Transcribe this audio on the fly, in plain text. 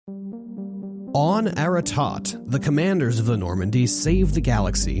On Aratot, the commanders of the Normandy save the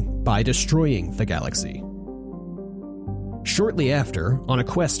galaxy by destroying the galaxy. Shortly after, on a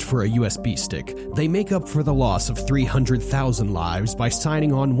quest for a USB stick, they make up for the loss of 300,000 lives by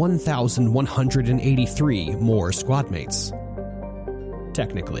signing on 1,183 more squad mates.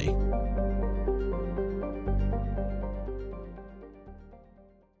 Technically.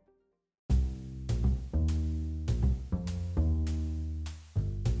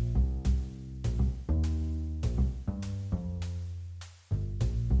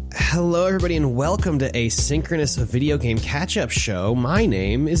 Hello, everybody, and welcome to Asynchronous Video Game Catch-Up Show. My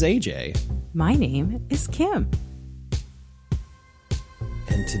name is AJ. My name is Kim.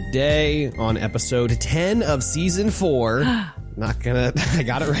 And today, on episode 10 of Season 4, I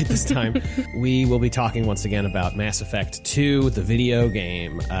got it right this time, we will be talking once again about Mass Effect 2, the video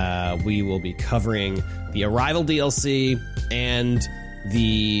game. We will be covering the Arrival DLC and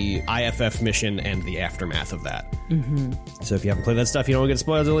the IFF mission and the aftermath of that. Mm-hmm. So if you haven't played that stuff, you don't want to get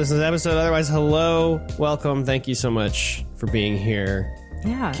spoiled to listen to this episode. Otherwise, hello, welcome, thank you so much for being here.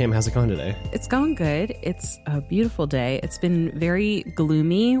 Yeah. Kim, how's it going today? It's going good. It's a beautiful day. It's been very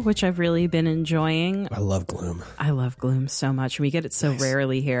gloomy, which I've really been enjoying. I love gloom. I love gloom so much. We get it so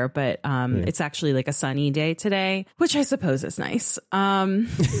rarely here, but it's actually like a sunny day today, which I suppose is nice.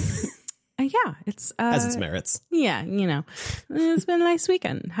 Yeah, it's as its merits. Yeah, you know, it's been a nice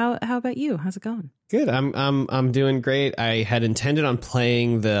weekend. How about you? How's it going? Good. I'm doing great. I had intended on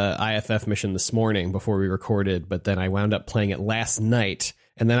playing the IFF mission this morning before we recorded, but then I wound up playing it last night,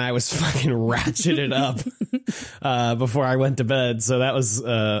 and then I was fucking ratcheted up before I went to bed. So that was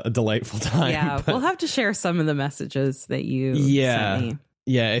a delightful time. Yeah, but we'll have to share some of the messages that you sent me.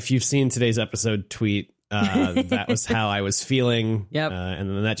 Yeah, if you've seen today's episode tweet, that was how I was feeling. Yep.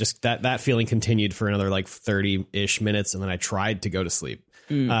 And then that feeling continued for another like 30-ish minutes, and then I tried to go to sleep.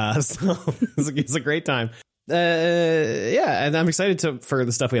 So it's a great time. Yeah, and I'm excited for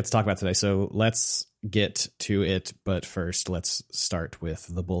the stuff we have to talk about today. So let's get to it. But first, let's start with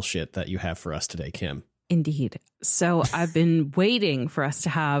the bullshit that you have for us today, Kim. Indeed. So I've been waiting for us to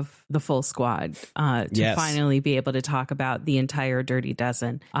have the full squad to finally be able to talk about the entire Dirty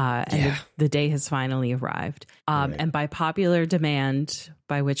Dozen. And the day has finally arrived. Right. And by popular demand,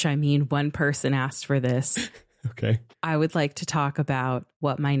 by which I mean one person asked for this, okay, I would like to talk about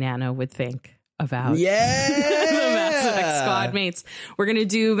what my Nana would think about the Mass Effect squad mates. We're going to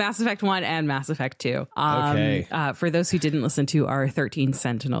do Mass Effect 1 and Mass Effect 2. Okay. For those who didn't listen to our 13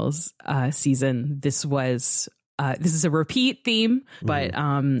 Sentinels season, this is a repeat theme, but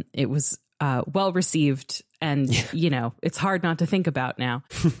it was well received. And, you know, it's hard not to think about now.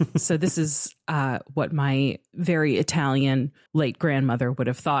 So this is what my very Italian late grandmother would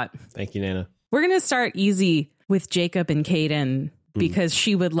have thought. Thank you, Nana. We're going to start easy with Jacob and Kaidan because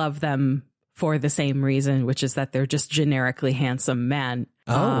she would love them for the same reason, which is that they're just generically handsome men.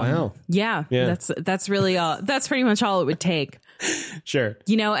 Oh, wow. Yeah. That's really all. That's pretty much all it would take. Sure.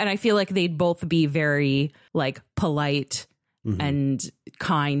 You know, and I feel like they'd both be very like polite and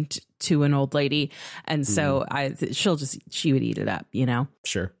kind to an old lady. And so she would eat it up, you know?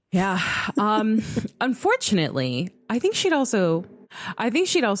 Sure. Yeah. Unfortunately, I think she'd also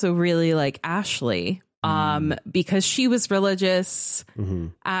really like Ashley. Because she was religious,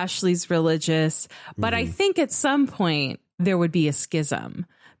 Ashley's religious, but I think at some point there would be a schism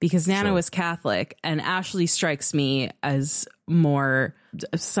because Nana was Catholic and Ashley strikes me as more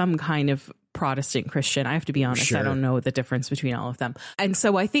some kind of Protestant Christian. I have to be honest. Sure. I don't know the difference between all of them. And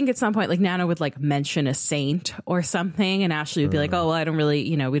so I think at some point, like Nana would like mention a saint or something and Ashley would be like, oh, well, I don't really,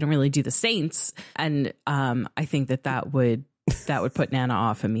 you know, we don't really do the saints. And I think that would put Nana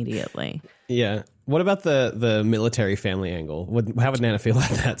off immediately. Yeah. What about the military family angle? How would Nana feel about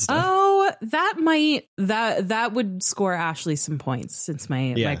that stuff? Oh, that would score Ashley some points since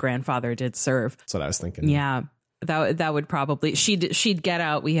my grandfather did serve. That's what I was thinking. Yeah. That would probably she'd get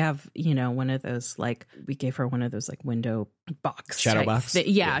out. We have, you know, one of those, like, we gave her one of those like window box shadow box.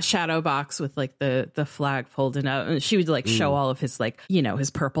 Shadow box with like the flag folded out, and she would like show all of his, like, you know, his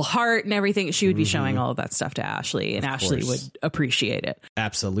Purple Heart and everything. She would be showing all of that stuff to Ashley, and Ashley would appreciate it.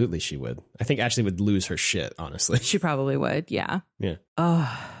 Absolutely, she would. I think Ashley would lose her shit, honestly. She probably would. Yeah. Yeah.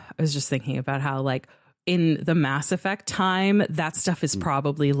 Oh, I was just thinking about how, like, in the Mass Effect time, that stuff is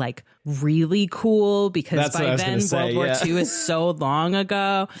probably like really cool because by then World War II is so long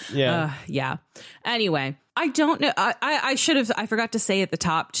ago. Yeah. Anyway, I don't know. I forgot to say at the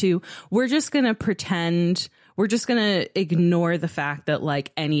top too, we're just going to pretend, we're just going to ignore the fact that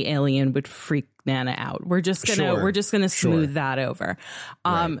like any alien would freak Nana out. We're just gonna Sure. smooth that over.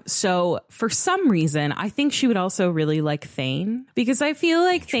 Right. So for some reason, I think she would also really like Thane, because I feel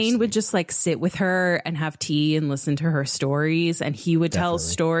like Thane would just like sit with her and have tea and listen to her stories, and he would tell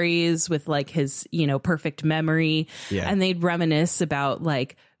stories with like his, you know, perfect memory, and they'd reminisce about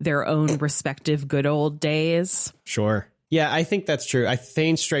like their own respective good old days. Sure. Yeah, I think that's true.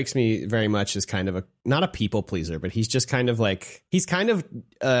 Thane strikes me very much as kind of not a people pleaser, but he's just kind of like, he's kind of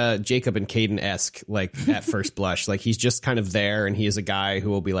Jacob and Caden-esque, like at first blush. Like he's just kind of there, and he is a guy who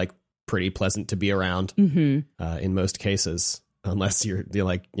will be like pretty pleasant to be around in most cases, unless you're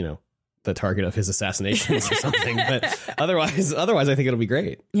like, you know, the target of his assassinations or something. But otherwise, I think it'll be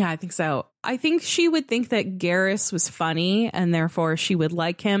great. Yeah, I think so. I think she would think that Garrus was funny, and therefore she would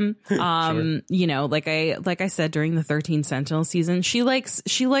like him. Sure. You know, like I said during the 13 Sentinel season, she likes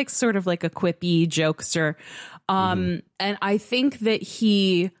sort of like a quippy jokester. And I think that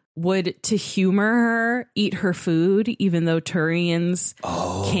he would, to humor her, eat her food, even though Turians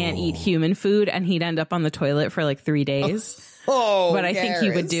can't eat human food, and he'd end up on the toilet for like 3 days. But I think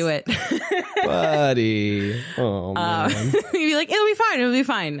he would do it. Buddy. Oh, man. He'd be like, it'll be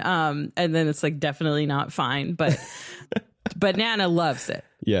fine. And then it's like definitely not fine. But Nana loves it.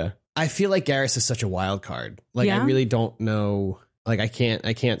 Yeah. I feel like Garrus is such a wild card. Like, I really don't know. Like, I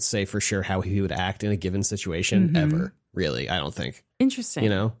can't say for sure how he would act in a given situation ever. Really, I don't think. Interesting. You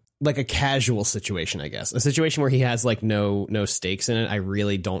know, like a casual situation, I guess. A situation where he has like no stakes in it. I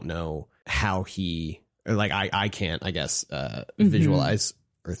really don't know how he, or like I can't, I guess, visualize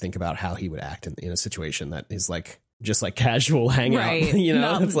or think about how he would act in a situation that is like just like casual hangout. Right. You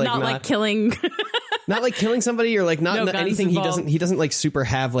know, it's like not like killing. Not like killing somebody, or like not No anything. involved. He doesn't like super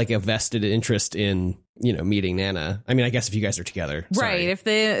have like a vested interest in, you know, meeting Nana. I mean, I guess if you guys are together, sorry. Right.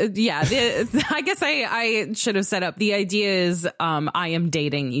 I guess I should have set up. The idea is I am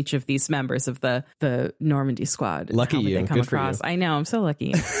dating each of these members of the Normandy squad. Lucky How would you. they come Good for across? you. I know. I'm so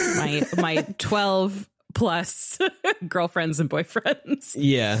lucky. My 12 plus girlfriends and boyfriends.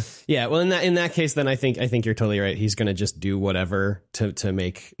 Yeah. Well, in that case, then I think you're totally right. He's going to just do whatever to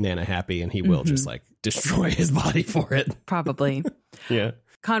make Nana happy, and he will just like destroy his body for it. Probably. Yeah.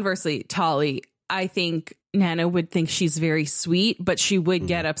 Conversely, Tali, I think Nana would think she's very sweet, but she would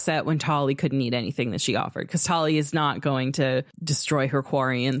get upset when Tali couldn't eat anything that she offered, because Tali is not going to destroy her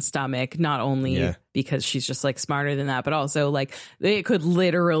Quarian stomach, not only because she's just like smarter than that, but also like it could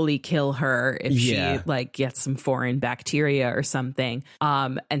literally kill her if she like gets some foreign bacteria or something.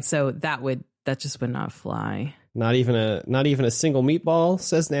 And so that just would not fly. Not even a single meatball,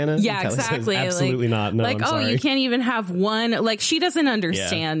 says Nana. Yeah, Kelly says, exactly. absolutely not. No, like, I'm sorry. you can't even have one. Like, she doesn't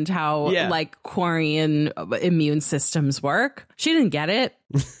understand how like Quarian immune systems work. She didn't get it.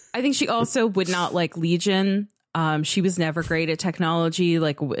 I think she also would not like Legion. She was never great at technology.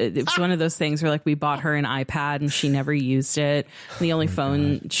 Like, it was one of those things where like we bought her an iPad and she never used it. The only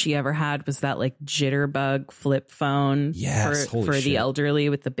phone she ever had was that like jitterbug flip phone for the elderly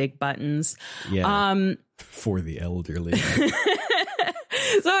with the big buttons. Yeah. For the elderly.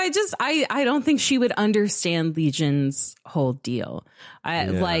 So I don't think she would understand Legion's whole deal.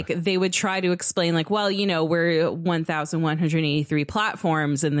 Like, they would try to explain like, well, you know, we're 1,183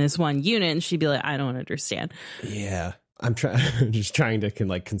 platforms in this one unit, and she'd be like, I don't understand. Yeah. I'm just trying to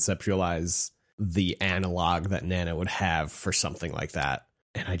like conceptualize the analog that Nana would have for something like that,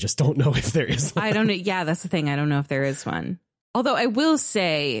 and I just don't know if there is one. I don't know. Yeah, that's the thing. I don't know if there is one. Although I will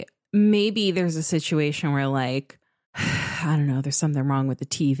say maybe there's a situation where like, I don't know, there's something wrong with the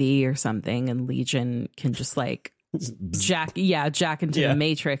TV or something, and Legion can just like jack into the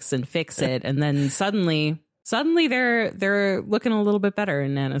Matrix and fix it, and then suddenly they're looking a little bit better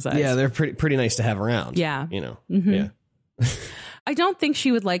in Nana's eyes. Yeah, they're pretty nice to have around. Yeah. You know. Yeah. I don't think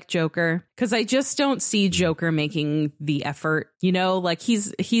she would like Joker, because I just don't see Joker making the effort. You know, like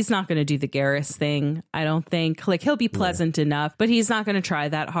he's not going to do the Garrus thing. I don't think. Like, he'll be pleasant enough, but he's not going to try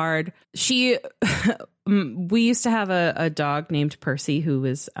that hard. We used to have a dog named Percy who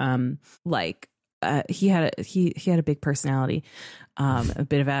was he had a big personality, a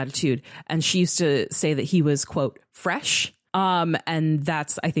bit of attitude, and she used to say that he was, quote, fresh. And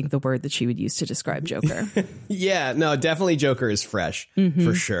that's, I think, the word that she would use to describe Joker. Yeah, no, definitely Joker is fresh.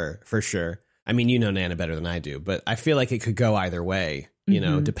 For sure. I mean, you know Nana better than I do, but I feel like it could go either way, you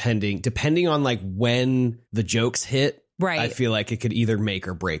know, depending on like when the jokes hit. Right. I feel like it could either make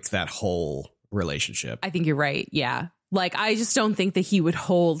or break that whole relationship. I think you're right. Yeah. Like, I just don't think that he would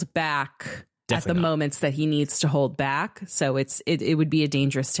hold back at the moments that he needs to hold back. So it would be a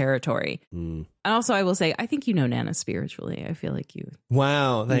dangerous territory. And also, I will say, I think you know Nana spiritually. I feel like you.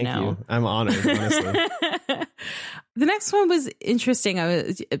 Wow, thank you. I'm honored, honestly. The next one was interesting.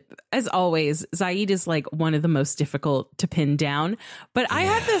 As always, Zaid is like one of the most difficult to pin down. But I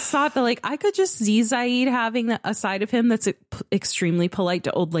had this thought that like I could just see Zaid having a side of him that's extremely polite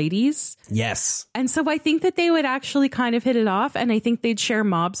to old ladies. Yes. And so I think that they would actually kind of hit it off, and I think they'd share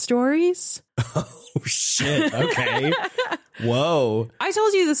mob stories. Oh, shit. Okay. Whoa. I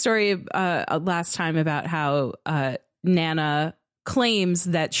told you the story last time about how Nana claims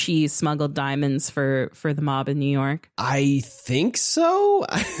that she smuggled diamonds for the mob in New York. I think so.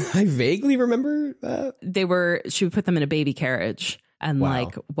 I vaguely remember that. She would put them in a baby carriage and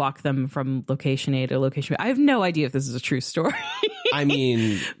like walk them from location A to location B. I have no idea if this is a true story. I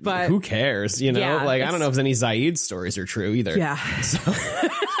mean, but who cares? You know, yeah, like, I don't know if any Zaid stories are true either. Yeah. So.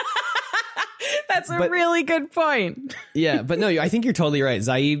 That's a really good point. Yeah, but no, I think you're totally right.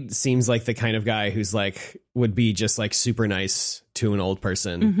 Zaid seems like the kind of guy who's like, would be just like super nice to an old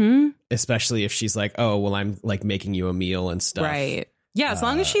person, especially if she's like, oh, well, I'm like making you a meal and stuff. Right. Yeah, as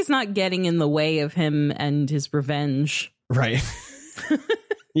long as she's not getting in the way of him and his revenge. Right.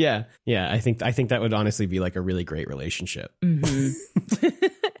 Yeah. I think that would honestly be like a really great relationship.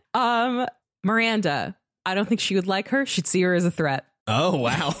 Miranda, I don't think she would like her. She'd see her as a threat. Oh,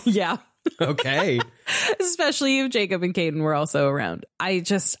 wow. Yeah. Okay. Especially if Jacob and Caden were also around. I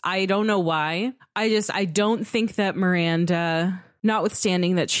don't know why. I don't think that Miranda,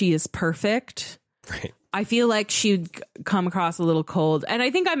 notwithstanding that she is perfect, right, I feel like she'd come across a little cold. And I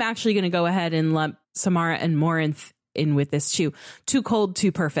think I'm actually going to go ahead and lump Samara and Morinth in with this too. Too cold,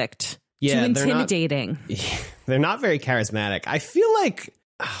 too perfect. Yeah, too intimidating. They're not very charismatic. I feel like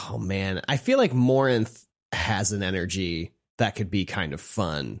Morinth has an energy that could be kind of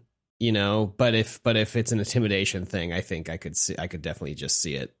fun. You know, but if it's an intimidation thing, I think I could definitely just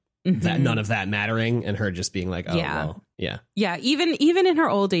see it. That none of that mattering and her just being like, oh, well, yeah. Yeah. Even in her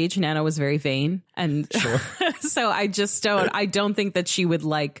old age, Nana was very vain. And sure. So I don't think that she would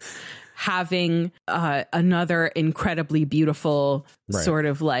like having another incredibly beautiful sort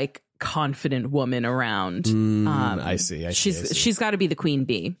of like confident woman around. I see. She's got to be the queen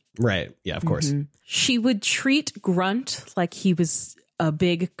bee. Right. Yeah, of course. She would treat Grunt like he was a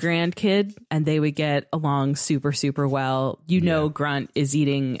big grandkid, and they would get along super, super well. You know, Grunt is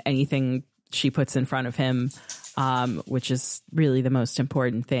eating anything she puts in front of him, which is really the most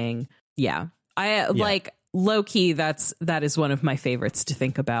important thing. Yeah. Like low key, that is one of my favorites to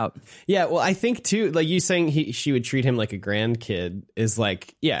think about. Yeah, well, I think too, like you saying she would treat him like a grandkid is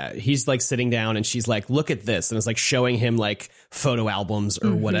like, yeah, he's like sitting down and she's like, look at this, and it's like showing him like photo albums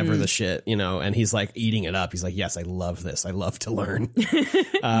or whatever the shit, you know, and he's like eating it up. He's like, yes, I love this. I love to learn.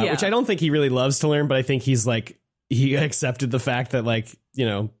 Which I don't think he really loves to learn, but I think he's like, he accepted the fact that like, you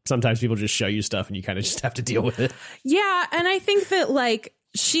know, sometimes people just show you stuff and you kind of just have to deal with it. Yeah, and I think that like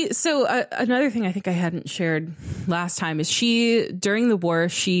another thing I think I hadn't shared last time is during the war,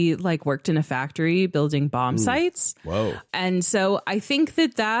 she like worked in a factory building bomb sites. Whoa. And so I think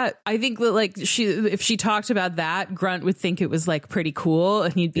that like if she talked about that, Grunt would think it was like pretty cool.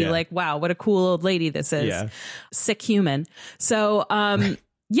 And he'd be like, wow, what a cool old lady this is. Yeah. Sick human. So,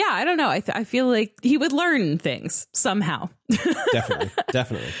 yeah, I don't know. I feel like he would learn things somehow.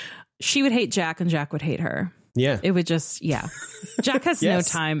 Definitely. She would hate Jack and Jack would hate her. Yeah. It would just, Jack has no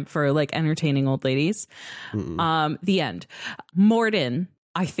time for like entertaining old ladies. The end. Morden,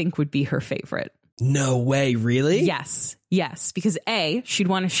 I think, would be her favorite. No way, really? Yes, because A, she'd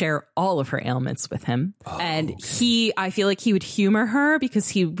want to share all of her ailments with him. And I feel like he would humor her because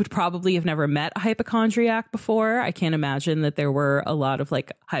he would probably have never met a hypochondriac before. I can't imagine that there were a lot of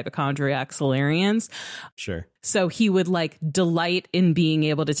like hypochondriac Solarians. Sure. So he would like delight in being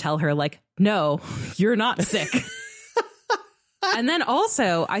able to tell her like, no, you're not sick. And then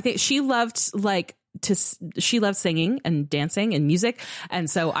also I think she loved singing and dancing and music, and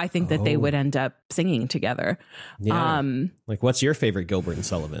so I think that they would end up singing together. Like, what's your favorite Gilbert and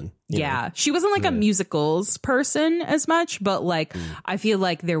Sullivan? You know? She wasn't like a musicals person as much, but like I feel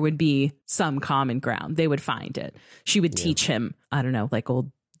like there would be some common ground. They would find it. She would teach him, I don't know, like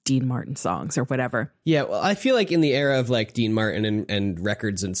old Dean Martin songs or whatever. Yeah, well, I feel like in the era of like Dean Martin and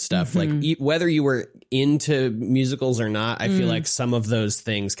records and stuff, like whether you were into musicals or not, I feel like some of those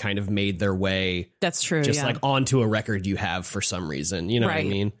things kind of made their way. That's true. Just like onto a record you have for some reason, you know what I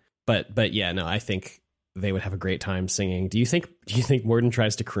mean? But yeah, no, I think they would have a great time singing. Do you think Morden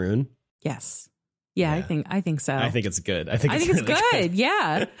tries to croon? Yes. Yeah. I think so. I think it's good. I think it's good.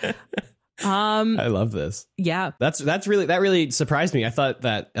 Yeah. I love this. Yeah. That really surprised me. I thought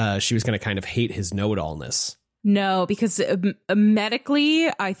that she was going to kind of hate his know-it-allness. No, because medically,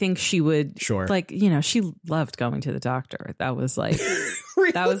 I think she would. Sure. Like, you know, she loved going to the doctor. That was like,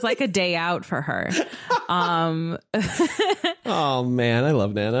 Really? that was like a day out for her. Oh man, I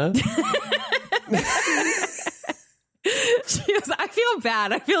love Nana. I feel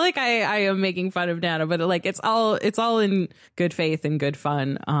bad. I feel like I am making fun of Nana, but like it's all in good faith and good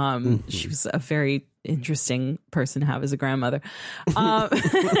fun. She was a very interesting person to have as a grandmother.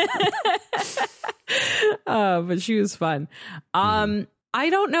 But she was fun. I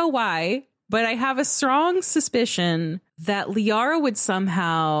don't know why, but I have a strong suspicion that Liara would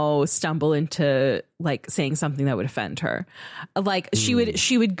somehow stumble into like saying something that would offend her. Like she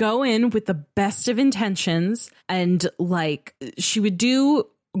would go in with the best of intentions and like she would do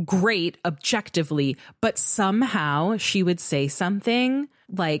great objectively, but somehow she would say something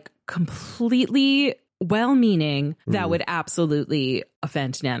like completely well-meaning that would absolutely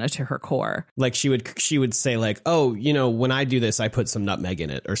offend Nana to her core. Like she would say like, oh, you know, when I do this, I put some nutmeg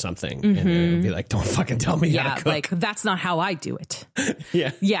in it or something. And it would be like, don't fucking tell me how to cook. Like that's not how I do it.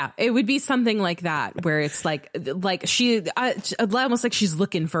 Yeah. Yeah. It would be something like that where it's like she almost like she's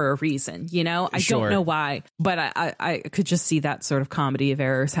looking for a reason, you know? I Sure. don't know why, but I could just see that sort of comedy of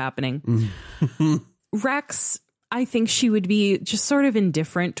errors happening. Rex, I think she would be just sort of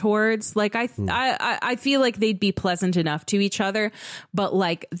indifferent towards. Like I feel like they'd be pleasant enough to each other, but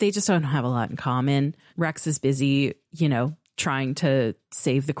like they just don't have a lot in common. Rex is busy, you know, trying to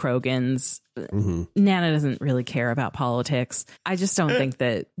save the Krogans. Nana doesn't really care about politics. I just don't think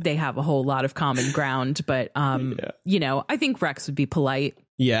that they have a whole lot of common ground. But you know, I think Rex would be polite.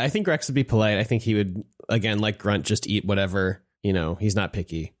 Yeah, I think Rex would be polite. I think he would, again, like Grunt, just eat whatever. You know, he's not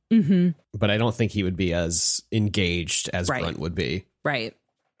picky. But I don't think he would be as engaged as Grunt would be. Right.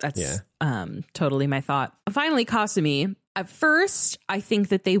 That's totally my thought. Finally, Kasumi. At first, I think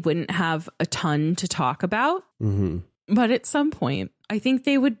that they wouldn't have a ton to talk about. But at some point, I think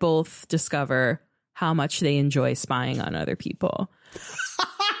they would both discover how much they enjoy spying on other people.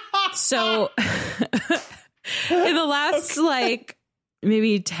 So in the last like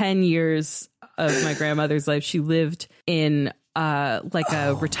maybe 10 years of my grandmother's life, she lived in like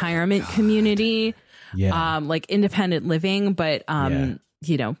a retirement community, like independent living, but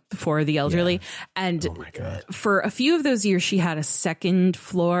you know, for the elderly. And for a few of those years, she had a second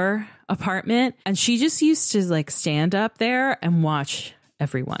floor apartment, and she just used to like stand up there and watch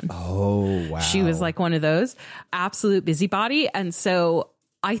everyone. Oh, wow. She was like one of those absolute busybody. And so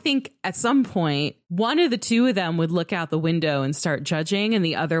I think at some point, one of the two of them would look out the window and start judging, and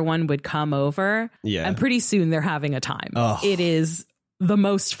the other one would come over. Yeah. And pretty soon they're having a time. Oh. It is the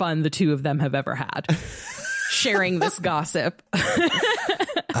most fun the two of them have ever had, sharing this gossip.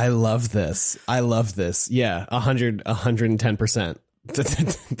 I love this. Yeah, 110%.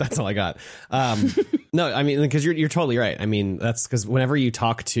 That's all I got. No, I mean, because you're totally right. I mean, that's because whenever you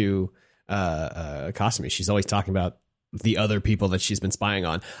talk to Kasumi, she's always talking about the other people that she's been spying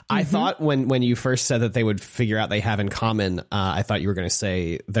on. I thought when you first said that they would figure out they have in common, I thought you were going to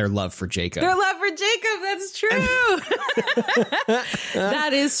say their love for Jacob. Their love for Jacob. That's true.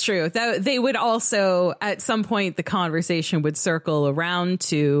 That is true. That they would also, at some point, the conversation would circle around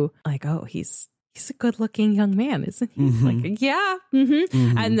to like, oh, he's a good looking young man, isn't he? Like, yeah.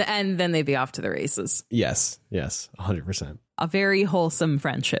 And then they'd be off to the races. Yes. 100%. A very wholesome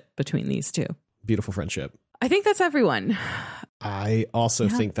friendship between these two. Beautiful friendship. I think that's everyone. I also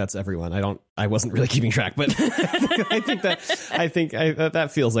think that's everyone. I wasn't really keeping track, but I think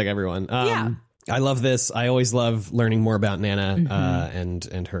that feels like everyone. I love this. I always love learning more about Nana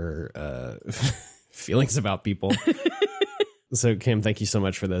and her feelings about people. So Kim, thank you so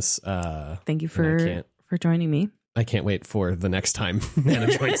much for this. Thank you for joining me. I can't wait for the next time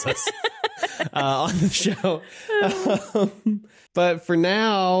Nana joins us on the show. But for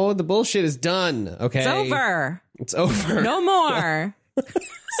now, the bullshit is done. Okay. It's over. No more.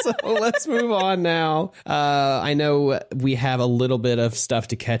 So let's move on now. I know we have a little bit of stuff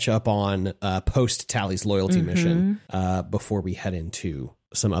to catch up on post Tally's loyalty mission before we head into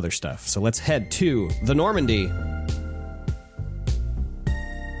some other stuff. So let's head to the Normandy.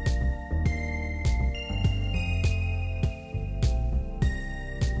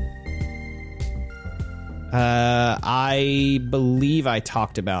 I believe I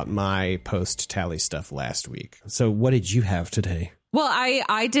talked about my post-Tally stuff last week. So what did you have today? Well,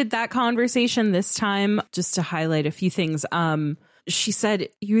 I did that conversation this time just to highlight a few things. She said,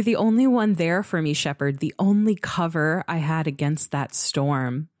 "You're the only one there for me, Shepard. The only cover I had against that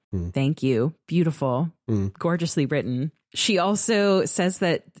storm." Thank you. Beautiful. Gorgeously written. She also says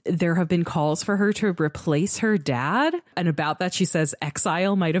that there have been calls for her to replace her dad. And about that, she says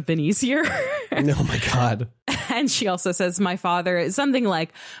exile might have been easier. Oh, my God. And she also says, my father, something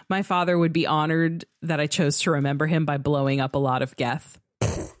like, my father would be honored that I chose to remember him by blowing up a lot of Geth.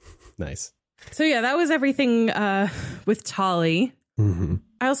 Nice. So yeah, that was everything with Tali. Mm-hmm.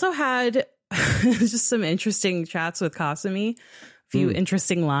 I also had just some interesting chats with Kasumi, a few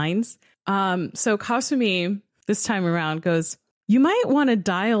interesting lines. So Kasumi this time around goes, you might want to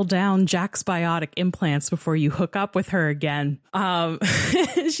dial down Jack's biotic implants before you hook up with her again.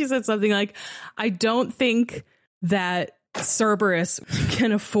 She said something like, I don't think that Cerberus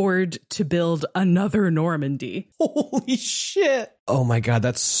can afford to build another Normandy. Holy shit. Oh my God,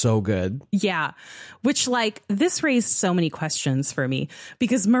 that's so good. Yeah, which like this raised so many questions for me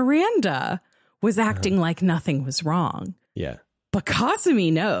because Miranda was acting like nothing was wrong. Yeah. But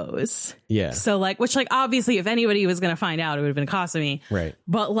Kasumi knows. Yeah. So like, which like, obviously if anybody was going to find out, it would have been Kasumi. Right.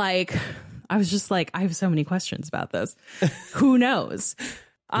 But like, I was just like, I have so many questions about this. Who knows?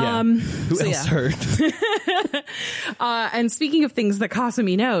 Yeah. Who else heard? And speaking of things that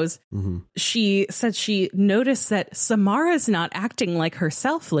Kasumi knows, she said she noticed that Samara's not acting like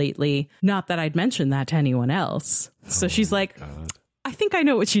herself lately. Not that I'd mentioned that to anyone else. So she's like, God. I think I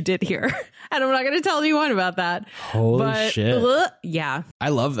know what you did here. And I'm not going to tell anyone about that. Holy shit. Yeah. I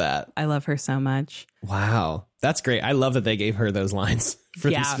love that. I love her so much. Wow. That's great. I love that they gave her those lines for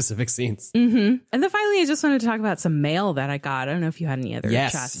these specific scenes. Mm-hmm. And then finally, I just wanted to talk about some mail that I got. I don't know if you had any other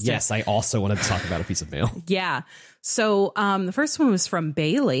chats. Yes. I also wanted to talk about a piece of mail. Yeah. So the first one was from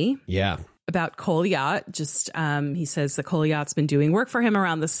Bailey. Yeah. About Kolyat. Just he says the Kolyat's been doing work for him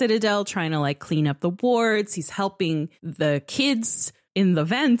around the Citadel, trying to like clean up the wards. He's helping the kids in the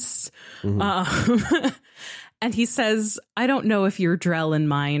vents. And he says, I don't know if your Drell and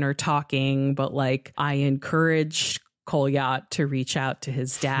mine are talking, but like I encouraged Kolyat to reach out to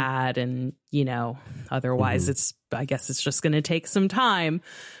his dad. And, you know, otherwise I guess it's just going to take some time,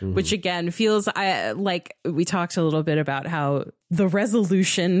 which again feels like we talked a little bit about how the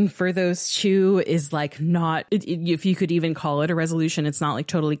resolution for those two is like not, if you could even call it a resolution, it's not like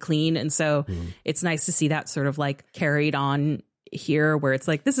totally clean. And so it's nice to see that sort of like carried on here where it's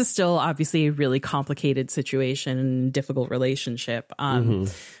like, this is still obviously a really complicated situation and difficult relationship.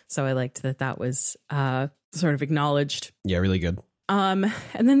 So I liked that was sort of acknowledged. Yeah, really good. And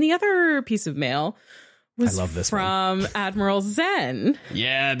then the other piece of mail was I love this from Admiral Zen.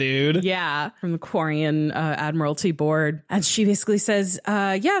 Yeah, dude. Yeah, from the Quarian Admiralty Board. And she basically says,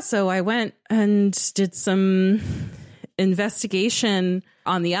 so I went and did some investigation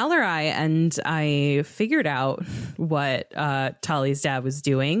on the Alarai and I figured out what Tali's dad was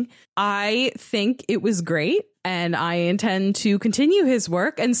doing. I think it was great. And I intend to continue his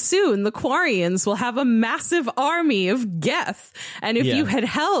work. And soon the Quarians will have a massive army of Geth. And if you had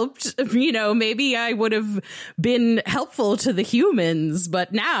helped, you know, maybe I would have been helpful to the humans.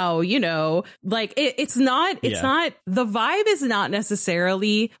 But now, you know, like it's not the vibe is not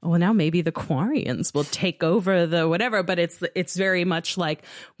necessarily, well, now maybe the Quarians will take over the whatever. But it's very much like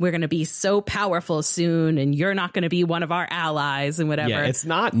we're going to be so powerful soon and you're not going to be one of our allies and whatever. Yeah, it's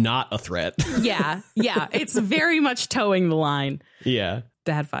not a threat. Yeah. It's very much towing the line. Yeah.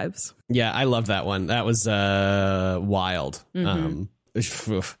 Bad vibes. Yeah, I love that one. That was wild. I'm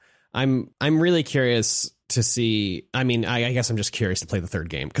really curious to see. I mean, I guess I'm just curious to play the third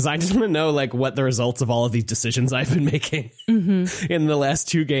game because I just want to know like what the results of all of these decisions I've been making in the last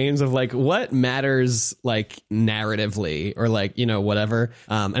two games of like what matters like narratively or like, you know, whatever.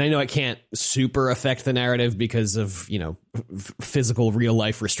 And I know it can't super affect the narrative because of, you know, physical real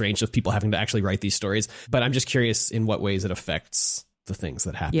life restraints of people having to actually write these stories. But I'm just curious in what ways it affects the things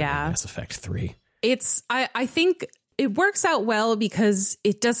that happen in Mass Effect 3. I think it works out well because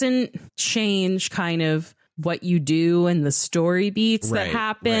it doesn't change kind of what you do and the story beats that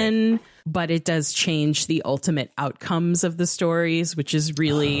happen, but it does change the ultimate outcomes of the stories, which is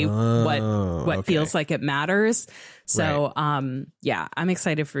really what feels like it matters. So, I'm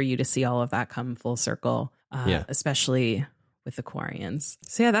excited for you to see all of that come full circle, especially with the Quarians.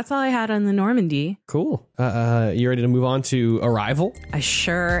 So yeah, that's all I had on the Normandy. Cool. You ready to move on to Arrival? I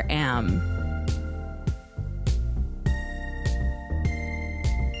sure am.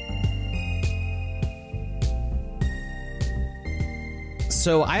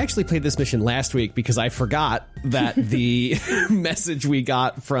 So I actually played this mission last week because I forgot that the message we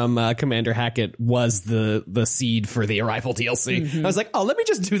got from Commander Hackett was the seed for the Arrival DLC. I was like, oh, let me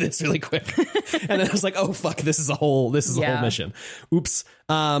just do this really quick. And then I was like, oh, fuck, this is a whole mission. Oops.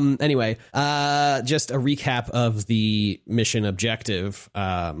 Anyway, just a recap of the mission objective.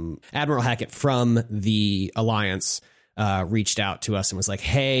 Admiral Hackett from the Alliance reached out to us and was like,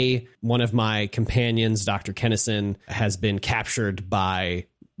 hey, one of my companions, Dr. Kennison, has been captured by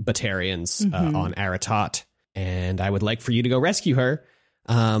Batarians on Aratot. and I would like for you to go rescue her.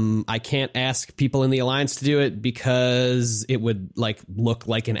 I can't ask people in the Alliance to do it because it would look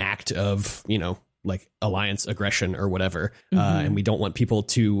like an act of, like Alliance aggression or whatever. And we don't want people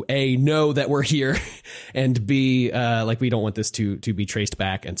to know that we're here and B, we don't want this to be traced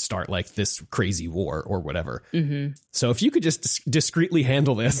back and start like this crazy war or whatever. So if you could just discreetly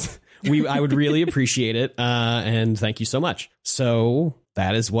handle this, I would really appreciate it. And thank you so much. So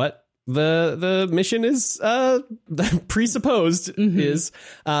that is what the mission is presupposed is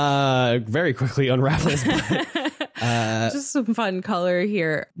very quickly unravels. Just some fun color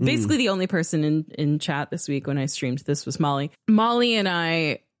here. Basically, the only person in chat this week when I streamed this was Molly. Molly and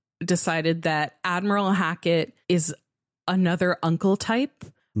I decided that Admiral Hackett is another uncle type.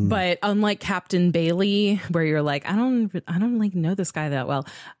 But unlike Captain Bailey, where you're like, I don't like know this guy that well.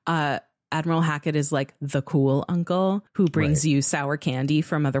 Admiral Hackett is like the cool uncle who brings you sour candy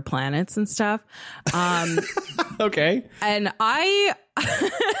from other planets and stuff. Okay. And I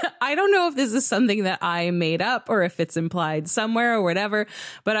don't know if this is something that I made up or if it's implied somewhere or whatever,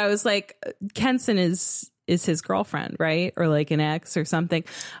 but I was like, Kenson is his girlfriend, right? Or like an ex or something.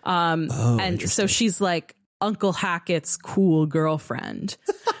 And so she's like Uncle Hackett's cool girlfriend.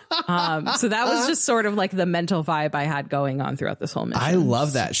 So that was just sort of like the mental vibe I had going on throughout this whole mission. I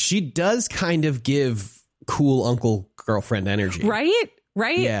love that. She does kind of give cool uncle girlfriend energy. Right?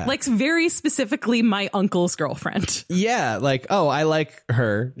 Yeah. Like very specifically my uncle's girlfriend. Yeah. Like, oh, I like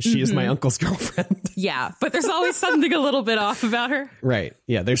her. She is my uncle's girlfriend. Yeah. But there's always something a little bit off about her. Right.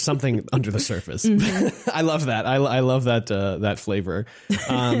 Yeah. There's something under the surface. I love that. I love that flavor.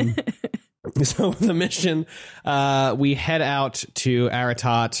 So the mission, we head out to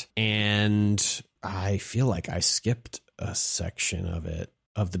Aratot, and I feel like I skipped a section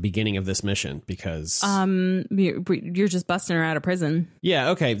of the beginning of this mission because you're just busting her out of prison.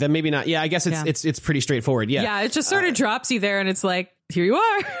 Yeah. Okay. Then maybe not. Yeah. I guess it's pretty straightforward. Yeah. Yeah. It just sort of drops you there, and it's like, here you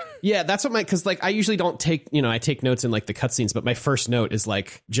are. Yeah, that's what because I usually don't take, I take notes in like the cutscenes, but my first note is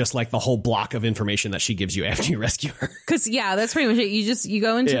like just like the whole block of information that she gives you after you rescue her. Because that's pretty much it. You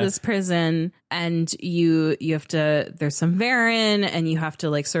go into this prison and you have to, there's some Varen and you have to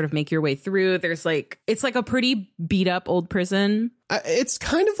like sort of make your way through. There's like, it's like a pretty beat up old prison. It's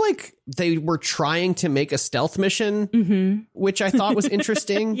kind of like they were trying to make a stealth mission, which I thought was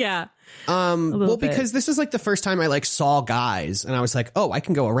interesting. Yeah. Well, because this is like the first time I like saw guys and I was like, oh, I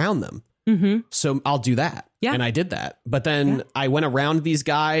can go around them. So I'll do that. Yeah. And I did that. But then I went around these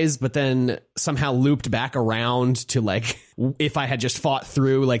guys, but then somehow looped back around to like, if I had just fought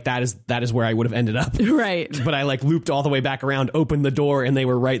through, like that is where I would have ended up. Right. But I like looped all the way back around, opened the door, and they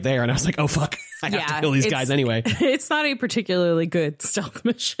were right there. And I was like, oh, fuck, I have to kill these guys anyway. It's not a particularly good stealth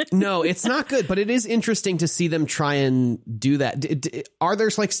mission. No, it's not good, but it is interesting to see them try and do that. Are there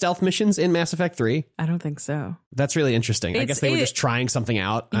like stealth missions in Mass Effect 3? I don't think so. That's really interesting. I guess they were just trying something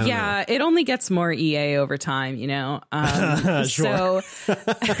out. I don't know. It only gets more EA over time, Sure. So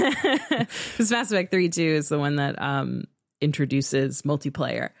this Mass Effect 3 2 is the one that introduces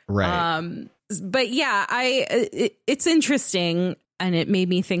multiplayer. Right. But yeah, it's interesting. And it made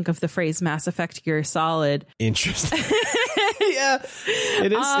me think of the phrase Mass Effect Gear Solid. Interesting. Yeah,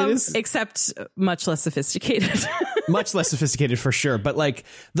 it is. Except much less sophisticated. Much less sophisticated for sure. But like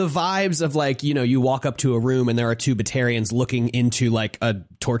the vibes of like, you walk up to a room and there are two Batarians looking into like a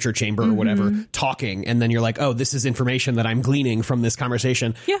torture chamber or whatever, talking. And then you're like, oh, this is information that I'm gleaning from this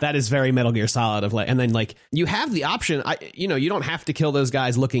conversation. Yeah. That is very Metal Gear Solid of like, and then like you have the option, you don't have to kill those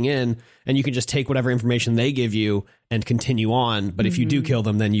guys looking in, and you can just take whatever information they give you and continue on. But if you do kill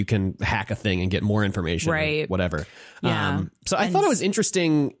them, then you can hack a thing and get more information, right? Or whatever. Yeah. So I thought it was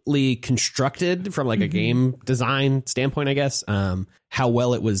interestingly constructed from like a game design standpoint, I guess. How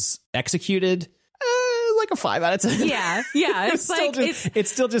well it was executed. Like a 5 out of 10. Yeah. It's like it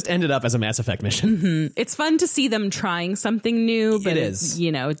still just ended up as a Mass Effect mission. It's fun to see them trying something new, but it is.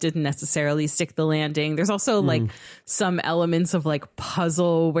 It didn't necessarily stick the landing. There's also like some elements of like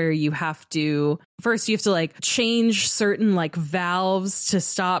puzzle where you have to like change certain like valves to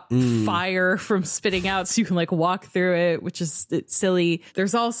stop fire from spitting out so you can like walk through it, which is silly.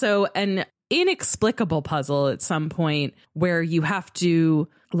 There's also an inexplicable puzzle at some point where you have to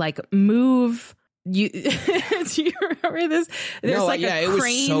like move. Do you remember this? There's a crane it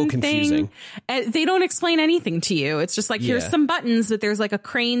was so confusing. thing. And they don't explain anything to you. It's just like, here's some buttons, but there's like a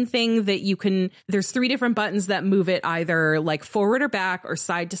crane thing that you can, there's 3 different buttons that move it either like forward or back or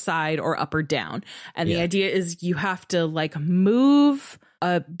side to side or up or down. And the idea is you have to like move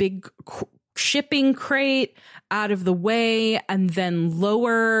a big shipping crate out of the way and then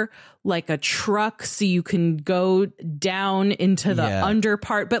lower like a truck so you can go down into the under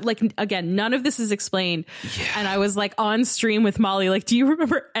part. But like, again, none of this is explained. Yeah. And I was like on stream with Molly, like, do you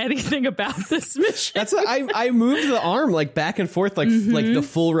remember anything about this mission? That's I moved the arm like back and forth, like like the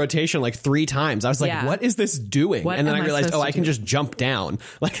full rotation, like 3 times. I was like, what is this doing? And then I realized, I can just jump down.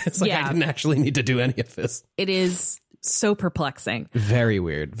 Like, it's like I didn't actually need to do any of this. It is so perplexing. Very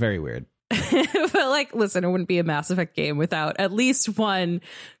weird. Very weird. But like, listen, it wouldn't be a Mass Effect game without at least one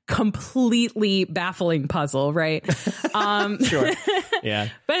completely baffling puzzle, right? Sure. Yeah.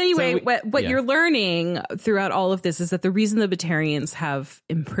 But anyway, what you're learning throughout all of this is that the reason the Batarians have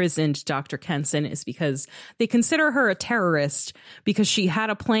imprisoned Dr. Kenson is because they consider her a terrorist because she had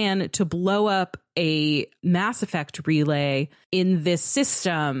a plan to blow up a Mass Effect relay in this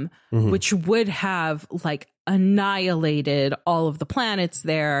system, which would have like annihilated all of the planets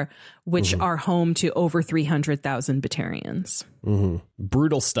there, which are home to over 300,000 Batarians.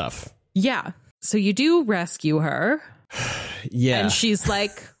 Brutal stuff. Yeah. So you do rescue her. Yeah. And she's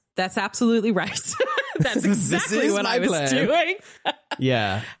like, that's absolutely right. That's exactly what I was doing.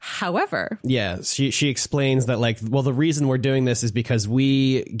 Yeah. However. Yeah. She explains that like, well, the reason we're doing this is because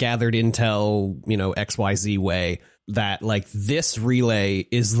we gathered intel, XYZ way that like this relay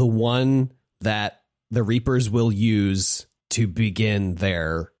is the one that the Reapers will use to begin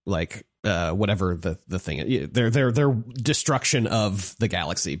their like whatever the thing is, their destruction of the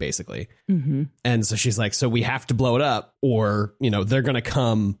galaxy, basically. And so she's like, so we have to blow it up or they're gonna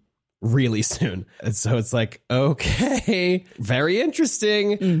come really soon. And so it's like, okay, very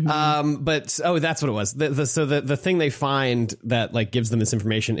interesting. But that's what it was. So the thing they find that like gives them this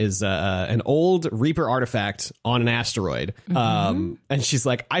information is an old Reaper artifact on an asteroid. And she's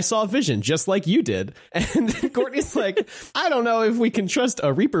like, I saw a vision just like you did. And Courtney's like, I don't know if we can trust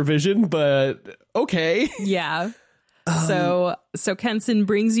a Reaper vision, but okay. Yeah. So Kenson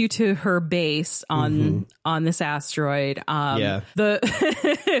brings you to her base on this asteroid. The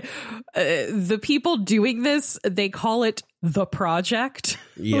people doing this, they call it the project,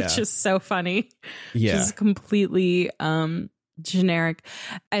 which is so funny. Yeah, just completely generic.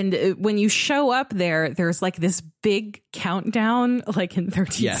 And when you show up there's like this big countdown, like in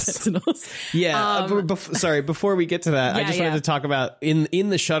 13 Sentinels. Yeah. Before we get to that, I just wanted to talk about in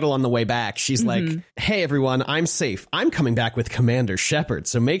the shuttle on the way back. She's like, hey, everyone, I'm safe. I'm coming back with Commander Shepard.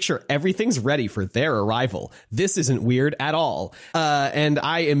 So make sure everything's ready for their arrival. This isn't weird at all. And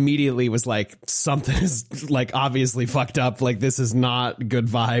I immediately was like, something is like obviously fucked up. Like this is not good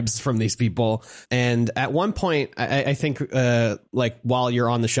vibes from these people. And at one point, I think, like while you're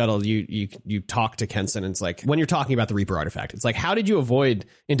on the shuttle, you talk to Kenson and it's like, when you're talking about the Reaper artifact, it's like, how did you avoid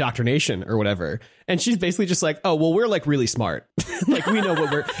indoctrination or whatever? And she's basically just like, oh, well, we're like really smart. Like we know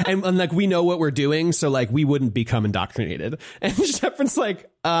what and like we know what we're doing. So like we wouldn't become indoctrinated. And Shepard's like,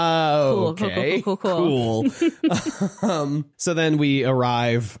 okay, cool. So then we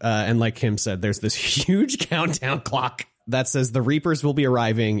arrive and like Kim said, there's this huge countdown clock that says the Reapers will be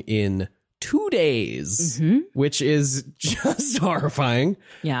arriving in 2 days, which is just horrifying.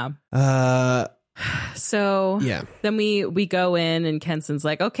 Yeah. So then we go in and Kenson's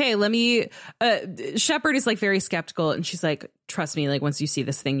like, okay, let me, Shepard is like very skeptical and she's like, trust me, like once you see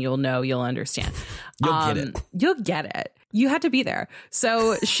this thing, you'll know, you'll understand. You'll get it. You had to be there.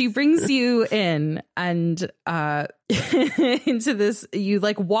 So she brings you in and into this, you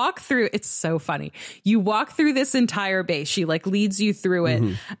like walk through. It's so funny. You walk through this entire base. She like leads you through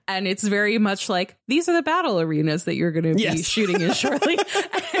it. And it's very much like, these are the battle arenas that you're going to be shooting in shortly.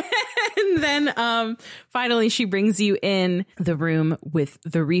 And then finally she brings you in the room with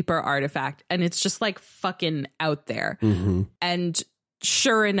the Reaper artifact. And it's just like fucking out there. And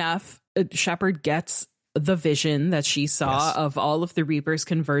sure enough, Shepard gets the vision that she saw of all of the Reapers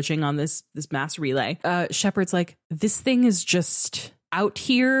converging on this mass relay. Shepard's like, this thing is just out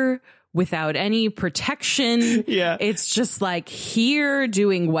here without any protection. Yeah. It's just like here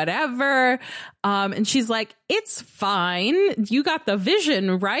doing whatever. And she's like, it's fine. You got the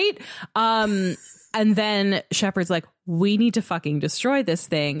vision, right? And then Shepard's like, we need to fucking destroy this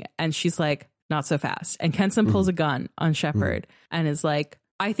thing. And she's like, not so fast. And Kenson pulls a gun on Shepard and is like,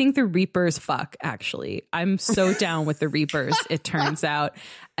 I think the Reapers fuck, actually. I'm so down with the Reapers, it turns out.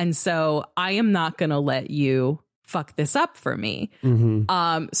 And so I am not going to let you fuck this up for me.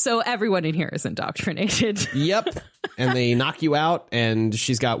 So everyone in here is indoctrinated. Yep. And they knock you out and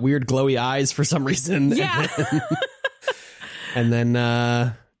she's got weird glowy eyes for some reason. Yeah. And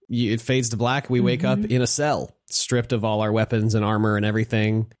then it fades to black. We wake up in a cell. stripped of all our weapons and armor and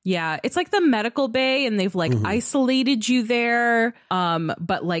everything. Yeah, it's like the medical bay, and they've like isolated you there.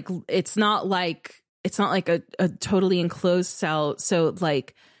 But like it's not like a totally enclosed cell. So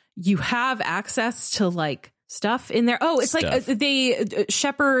like you have access to like stuff in there. Oh, it's like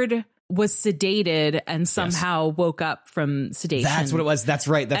Shepard was sedated and somehow woke up from sedation. That's what it was. That's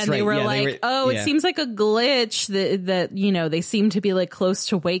right. That's and right. They were it seems like a glitch that you know, they seem to be like close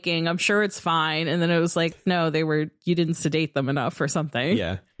to waking. I'm sure it's fine. And then it was like, no, you didn't sedate them enough or something.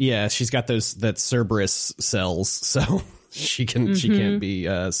 Yeah. Yeah. She's got that Cerberus cells. So she can't be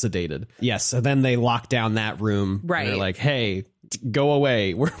sedated. Yes. So then they lock down that room. Right. They're like, hey, go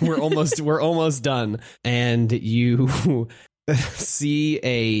away. We're almost done. And you see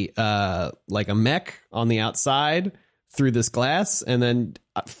a mech on the outside through this glass, and then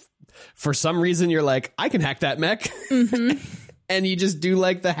for some reason you're like, I can hack that mech. And you just do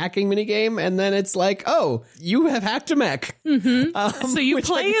like the hacking mini game, and then it's like, oh, you have hacked a mech. So you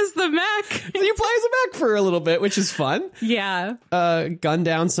play as the mech. You play as a mech for a little bit, which is fun. Yeah. Gun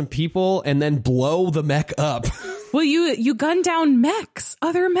down some people and then blow the mech up. Well, you gun down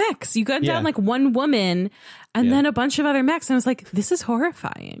other mechs. You gun down like one woman and then a bunch of other mechs. And I was like, this is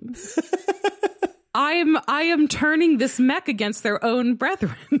horrifying. I am turning this mech against their own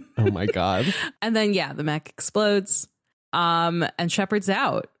brethren. Oh my God. And then, the mech explodes. And Shepard's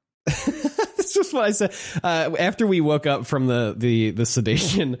out. This is what I said. After we woke up from the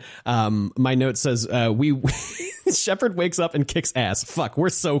sedation, my note says, Shepard wakes up and kicks ass. Fuck, we're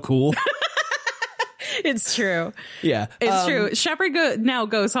so cool. It's true. Yeah. It's true. Shepard now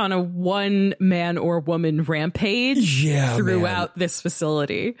goes on a one man or woman rampage throughout this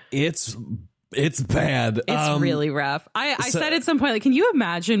facility. It's bad. It's really rough. I said at some point, like, can you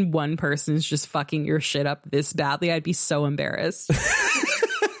imagine one person's just fucking your shit up this badly? I'd be so embarrassed.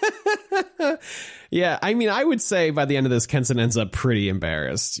 Yeah, I mean, I would say by the end of this, Kenson ends up pretty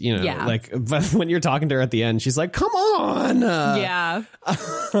embarrassed, you know, like, but when you're talking to her at the end, she's like, come on.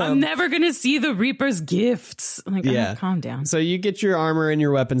 I'm never going to see the Reaper's gifts. I'm like, calm down. So you get your armor and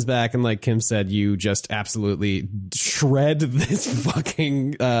your weapons back. And like Kim said, you just absolutely shred this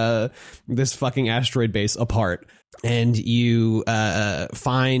fucking asteroid base apart. And you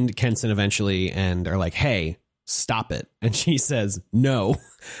find Kenson eventually and are like, hey, stop it. And she says no.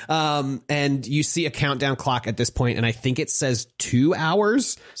 And you see a countdown clock at this point, and I think it says 2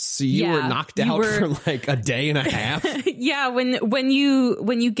 hours. So you were knocked out for like a day and a half. Yeah, when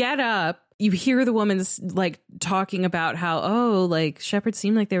you get up, you hear the woman's like talking about how, like Shepard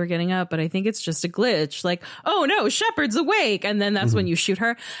seemed like they were getting up, but I think it's just a glitch. Like, oh no, Shepard's awake. And then that's when you shoot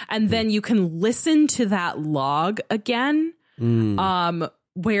her. And then you can listen to that log again.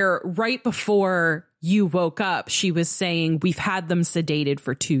 Where right before you woke up, she was saying, we've had them sedated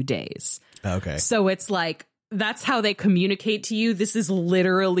for 2 days. Okay. So it's like, that's how they communicate to you. This is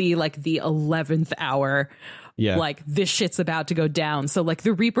literally like the 11th hour. Yeah. Like this shit's about to go down. So like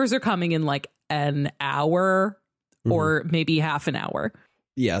the Reapers are coming in like an hour or maybe half an hour.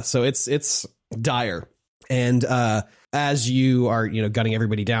 Yeah. So it's dire. And as you are, gunning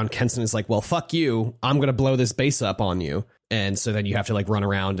everybody down, Kenson is like, well, fuck you. I'm going to blow this base up on you. And so then you have to like run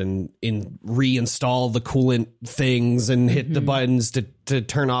around and reinstall the coolant things and hit the buttons to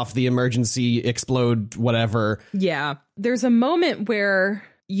turn off the emergency explode, whatever. Yeah. There's a moment where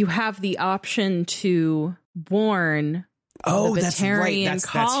you have the option to warn the Batarian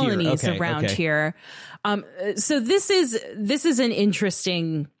colonies around here. So this is an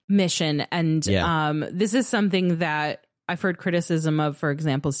interesting mission. And this is something that I've heard criticism of. For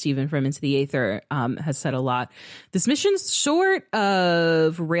example, Stephen from Into the Aether has said a lot. This mission sort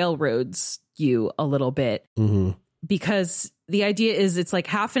of railroads you a little bit because the idea is it's like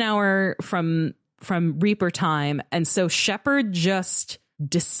half an hour from Reaper time. And so Shepard just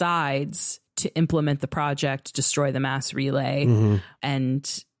decides to implement the project, destroy the mass relay,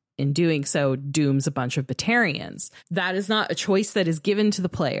 and in doing so, dooms a bunch of Batarians. That is not a choice that is given to the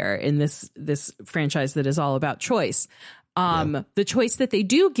player in this franchise that is all about choice. The choice that they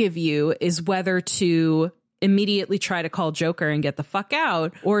do give you is whether to immediately try to call Joker and get the fuck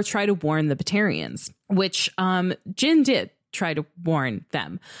out or try to warn the Batarians, which Jin did try to warn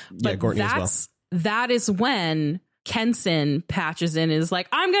them. But Courtney as well. That is when Kenson patches in and is like,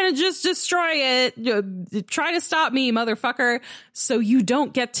 I'm going to just destroy it. Try to stop me, motherfucker. So you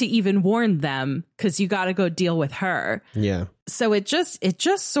don't get to even warn them because you got to go deal with her. Yeah. So it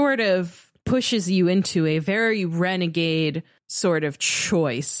just sort of pushes you into a very renegade sort of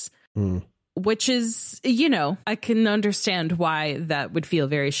choice, which is, I can understand why that would feel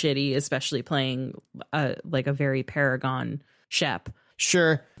very shitty, especially playing like a very Paragon Shep.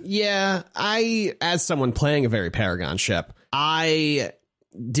 Sure. Yeah. As someone playing a very Paragon ship, I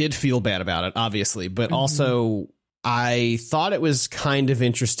did feel bad about it, obviously, but also I thought it was kind of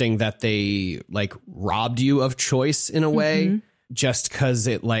interesting that they like robbed you of choice in a way, just because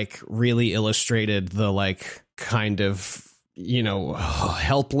it like really illustrated the like kind of, you know,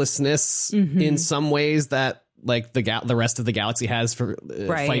 helplessness in some ways that like the rest of the galaxy has for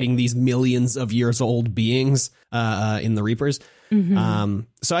fighting these millions of years old beings in the Reapers.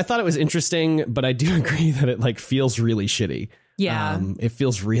 So I thought it was interesting, but I do agree that it like feels really shitty. Yeah. It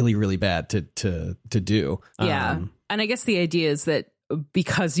feels really, really bad to do. Yeah. And I guess the idea is that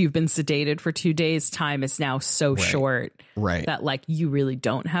because you've been sedated for 2 days, time is now so short that like you really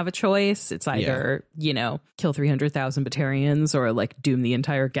don't have a choice. It's either, you know, kill 300,000 Batarians or like doom the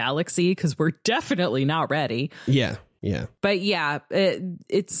entire galaxy, because we're definitely not ready. Yeah. Yeah. But yeah,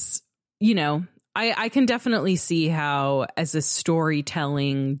 it's, you know, I can definitely see how as a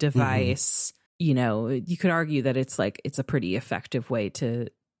storytelling device, you know, you could argue that it's like it's a pretty effective way to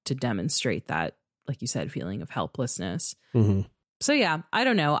demonstrate that, like you said, feeling of helplessness. So, yeah, I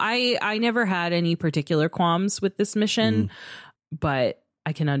don't know. I never had any particular qualms with this mission, but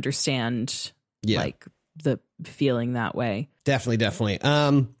I can understand like the feeling that way. Definitely.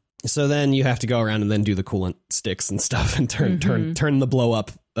 So then you have to go around and then do the coolant sticks and stuff and turn the blow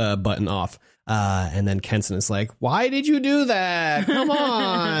up button off. And then Kenson is like, why did you do that? Come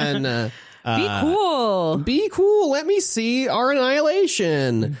on. Be cool. Let me see our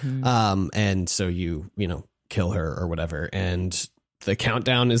annihilation. And so you know, kill her or whatever, and the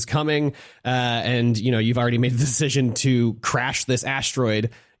countdown is coming, and you know you've already made the decision to crash this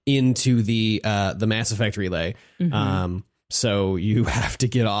asteroid into the Mass Effect relay. So you have to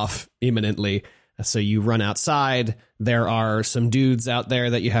get off imminently. So you run outside. There are some dudes out there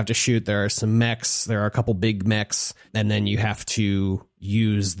that you have to shoot. There are some mechs. There are a couple big mechs, and then you have to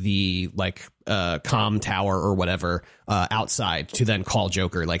use the like comm tower or whatever outside to then call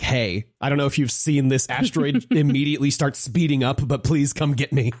Joker like, hey, I don't know if you've seen this asteroid immediately start speeding up, but please come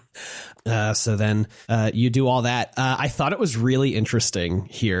get me. So then you do all that. I thought it was really interesting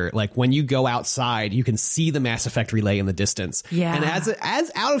here. Like when you go outside, you can see the Mass Effect relay in the distance. Yeah. And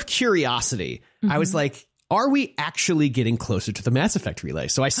as out of curiosity, I was like, are we actually getting closer to the Mass Effect relay?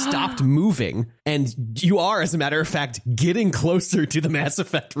 So I stopped moving, and you are, as a matter of fact, getting closer to the Mass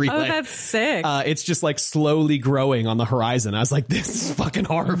Effect relay. Oh, that's sick. It's just like slowly growing on the horizon. I was like, this is fucking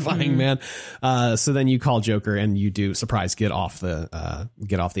horrifying, man. So then you call Joker and you do surprise, get off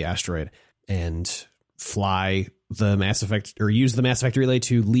the asteroid and fly the Mass Effect, or use the Mass Effect relay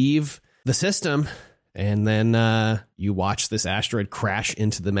to leave the system. And then you watch this asteroid crash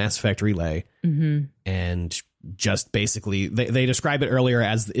into the Mass Effect relay, and just basically, they describe it earlier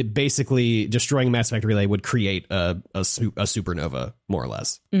as it basically destroying the Mass Effect relay would create a supernova, more or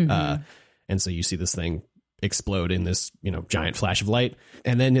less. And so you see this thing explode in this, you know, giant flash of light,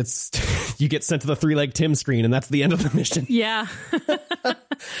 and then it's you get sent to the 3-leg Tim screen, and that's the end of the mission. Yeah.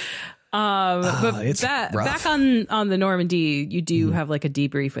 But it's back rough. on the Normandy, you do have like a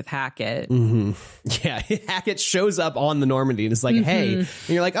debrief with Hackett. Yeah, Hackett shows up on the Normandy and is like, hey, and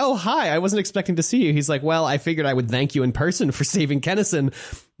you're like, oh, hi, I wasn't expecting to see you. He's like, well, I figured I would thank you in person for saving Kennison,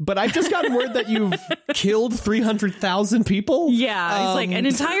 but I've just gotten word that you've killed 300,000 people. Yeah, he's like, an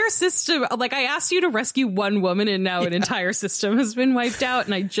entire system. Like, I asked you to rescue one woman, and now an entire system has been wiped out.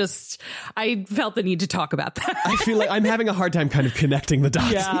 And I felt the need to talk about that. I feel like I'm having a hard time kind of connecting the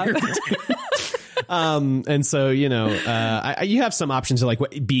dots here. And so, you know, you have some options to like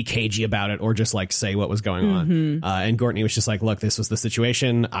be cagey about it or just like say what was going on. And Courtney was just like, look, this was the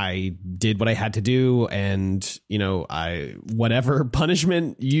situation. I did what I had to do. And, you know, whatever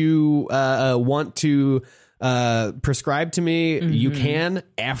punishment you want to prescribe to me, you can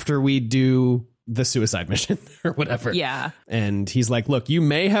after we do the suicide mission or whatever. Yeah. And he's like, look, you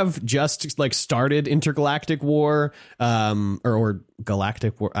may have just like started intergalactic war or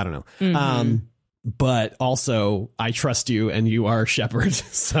galactic war. I don't know. But also I trust you and you are Shepard.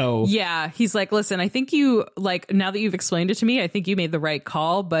 So yeah, he's like, listen, I think you like, now that you've explained it to me, I think you made the right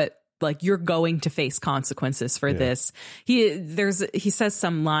call, but like you're going to face consequences for this. He says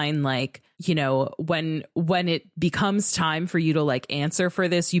some line like, you know, when it becomes time for you to like answer for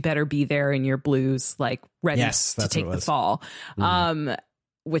this, you better be there in your blues, like ready to take the fall.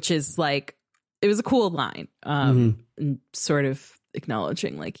 Which is like, it was a cool line. And sort of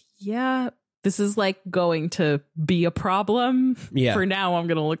acknowledging like, yeah, this is like going to be a problem. Yeah. For now, I'm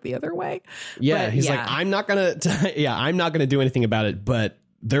going to look the other way. Yeah. But, he's like, I'm not going to do anything about it, but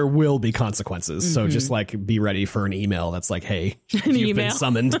there will be consequences. So just like be ready for an email that's like, hey, you've been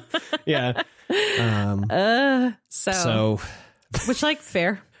summoned. Yeah. So Which, like,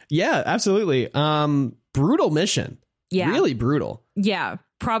 fair. Yeah, absolutely. Brutal mission. Yeah. Really brutal. Yeah.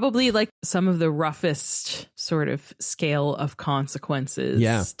 Probably like some of the roughest sort of scale of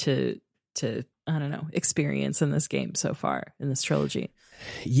consequences to I don't know, experience in this game so far, in this trilogy.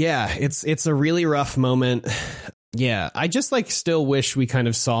 Yeah, it's a really rough moment. Yeah, I just like still wish we kind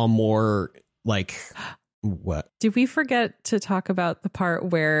of saw more like what? Did we forget to talk about the part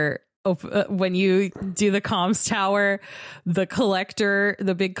where when you do the comms tower, the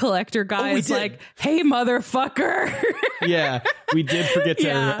big collector guy is like, "Hey, motherfucker." Yeah, we did forget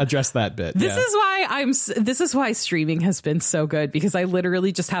to address that bit. This is why streaming has been so good, because I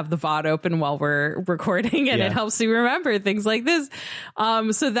literally just have the VOD open while we're recording, and it helps me remember things like this.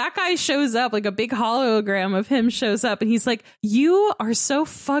 So that guy shows up, like a big hologram of him shows up, and he's like, "You are so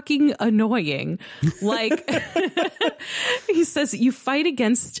fucking annoying." Like, he says, "You fight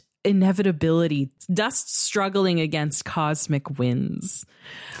against inevitability, dust struggling against cosmic winds."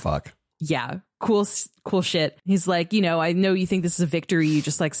 Fuck. Yeah. Cool shit. He's like, I know you think this is a victory. You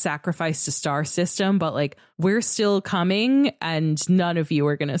just like sacrificed a star system, but like we're still coming and none of you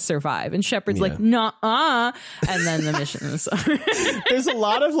are going to survive. And Shepard's like, nuh-uh. And then the mission is over. There's a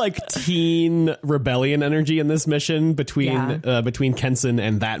lot of like teen rebellion energy in this mission between Kenson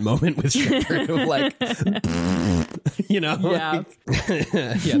and that moment with Shepard. Like, Yeah.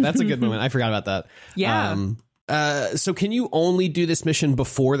 Yeah, that's a good moment. I forgot about that. Yeah. So can you only do this mission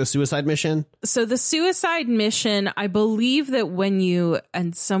before the suicide mission? So the suicide mission, I believe that when you,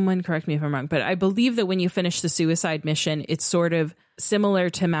 and someone correct me if I'm wrong, but I believe that when you finish the suicide mission, it's sort of similar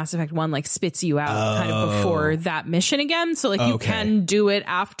to Mass Effect 1, like spits you out kind of before that mission again. So like you can do it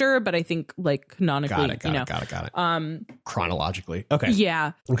after, but I think like canonically, Got it. Chronologically. Okay.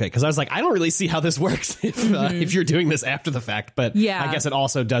 Yeah. Okay. Cause I was like, I don't really see how this works if you're doing this after the fact, but yeah. I guess it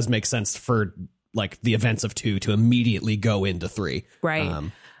also does make sense for like the events of 2 to immediately go into 3. Right.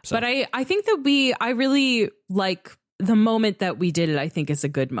 But I think that I really like the moment that we did it. I think is a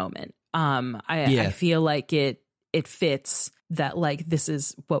good moment. I feel like it fits that, like, this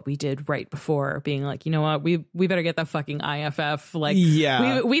is what we did right before being like, you know what, we better get the fucking IFF. Like,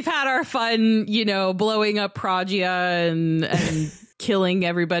 we've had our fun, blowing up Pragia and killing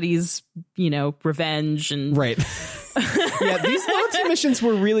everybody's, revenge and right. Yeah, these loyalty missions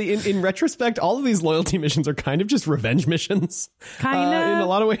were really, in retrospect, all of these loyalty missions are kind of just revenge missions. Kind of. In a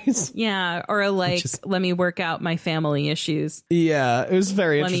lot of ways. Yeah, or like, let me work out my family issues. Yeah, it was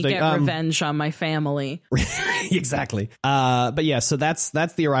very interesting. Let me get revenge on my family. Exactly. But yeah, so that's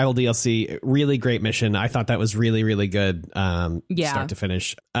the Arrival DLC. Really great mission. I thought that was really, really good start to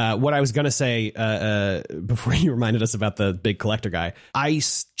finish. What I was going to say before you reminded us about the big collector guy, I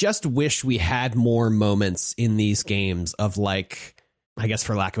just wish we had more moments in these games of, like, I guess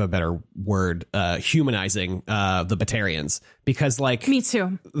for lack of a better word, humanizing the Batarians, because like me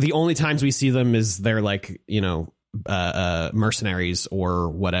too. The only times we see them is they're like, mercenaries or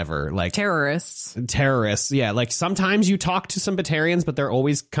whatever, like terrorists. Yeah. Like sometimes you talk to some Batarians, but they're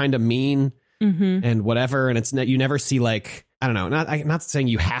always kind of mean and whatever. And you never see, like, I don't know, I'm not saying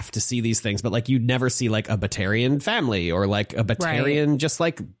you have to see these things, but like you'd never see like a Batarian family or like a Batarian just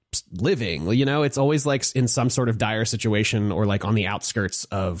like living, it's always like in some sort of dire situation or like on the outskirts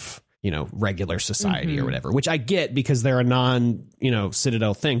of, regular society or whatever, which I get because they're a non,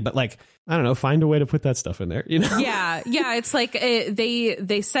 Citadel thing, but like, I don't know, find a way to put that stuff in there, Yeah. It's like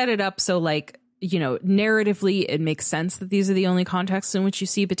they set it up so like, narratively, it makes sense that these are the only contexts in which you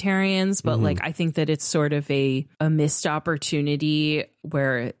see Batarians, but like I think that it's sort of a missed opportunity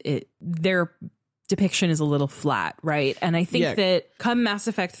where their depiction is a little flat, right? And I think that come Mass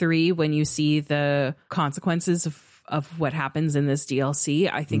Effect 3, when you see the consequences of what happens in this DLC,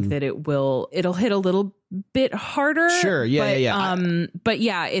 I think that it'll hit a little bit harder. Sure, but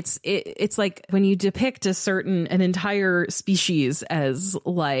yeah, it's like when you depict an entire species as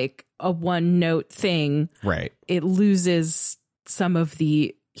like a one note thing, right? It loses some of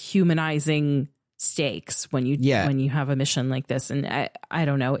the humanizing stakes when you have a mission like this, and I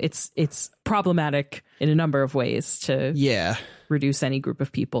don't know, it's problematic in a number of ways to reduce any group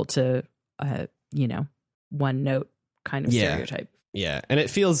of people to one note kind of stereotype. Yeah, and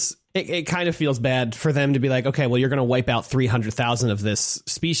it kind of feels bad for them to be like, okay, well, you're going to wipe out 300,000 of this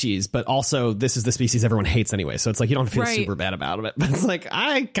species, but also this is the species everyone hates anyway. So it's like you don't feel super bad about it, but it's like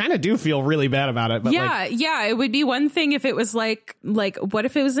I kind of do feel really bad about it. But it would be one thing if it was like what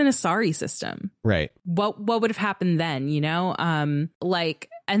if it was an Asari system, right? What would have happened then? And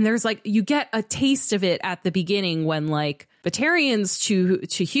there's like you get a taste of it at the beginning when like Batarians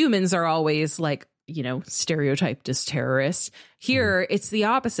to humans are always like, stereotyped as terrorists. Here, it's the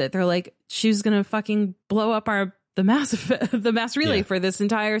opposite. They're like, she's gonna fucking blow up our the mass relay for this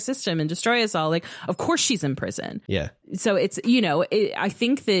entire system and destroy us all. Like, of course she's in prison. Yeah. So it's, I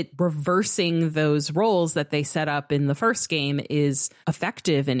think that reversing those roles that they set up in the first game is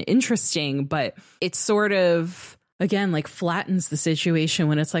effective and interesting, but it's sort of, again, like flattens the situation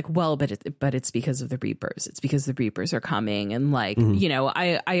when it's like, well, but it's because of the Reapers. It's because the Reapers are coming. And like,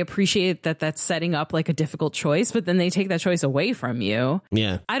 I appreciate that that's setting up like a difficult choice, but then they take that choice away from you.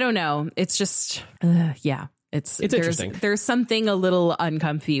 Yeah. I don't know. It's just, It's interesting. There's something a little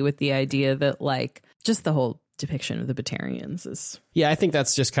uncomfy with the idea that like just the whole depiction of the Batarians is. Yeah, I think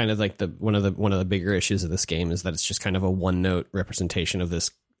that's just kind of like one of the bigger issues of this game is that it's just kind of a one note representation of this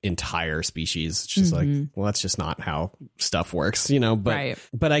entire species. It's just like, well, that's just not how stuff works,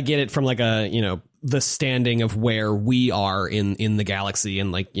 but I get it from like the standing of where we are in the galaxy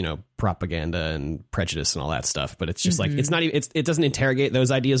and like, propaganda and prejudice and all that stuff. But it's just like, it's not even, it doesn't interrogate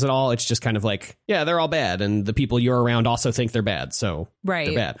those ideas at all. It's just kind of like, yeah, they're all bad. And the people you're around also think they're bad. So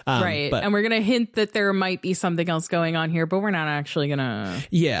they're bad. Right. And we're going to hint that there might be something else going on here, but we're not actually going to.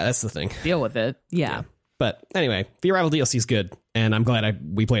 Yeah, that's the thing. Deal with it. Yeah. But anyway, the Arrival DLC is good, and I'm glad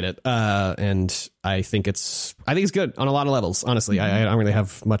we played it. And I think it's good on a lot of levels. Honestly, I don't really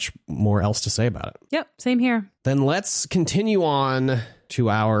have much more else to say about it. Yep, same here. Then let's continue on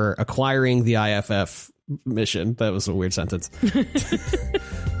to our acquiring the IFF mission. That was a weird sentence.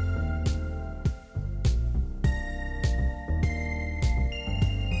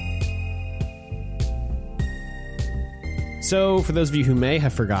 So, for those of you who may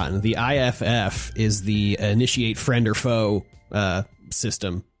have forgotten, the IFF is the initiate friend or foe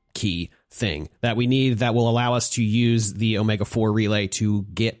system key thing that we need that will allow us to use the Omega-4 relay to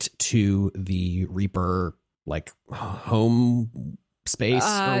get to the Reaper, like, home space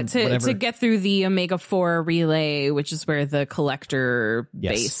or whatever. To get through the Omega-4 relay, which is where the Collector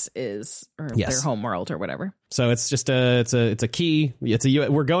base is, or their home world or whatever. So it's just it's a key.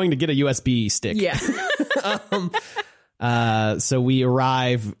 We're going to get a USB stick. Yeah. So we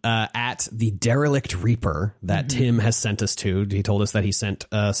arrive at the derelict Reaper that Tim has sent us to. He told us that he sent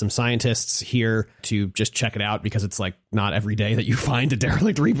some scientists here to just check it out because it's like not every day that you find a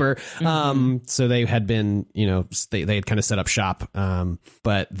derelict Reaper. So they had been, they had kind of set up shop,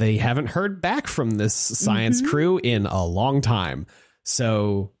 but they haven't heard back from this science crew in a long time.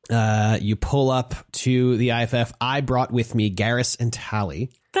 So you pull up to the IFF. I brought with me Garrus and Tali.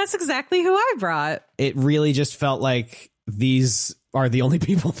 That's exactly who I brought. It really just felt like these are the only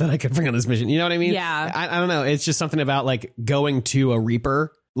people that I could bring on this mission. You know what I mean? Yeah. I don't know. It's just something about like going to a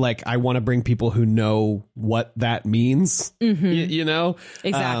Reaper. Like I want to bring people who know what that means, you know?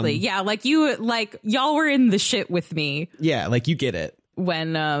 Exactly. Yeah. Like y'all were in the shit with me. Yeah. Like you get it.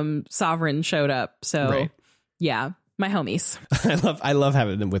 When Sovereign showed up. So yeah. My homies. I love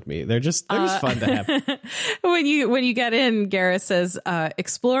having them with me. They're just fun to have. When you get in, Garrus says,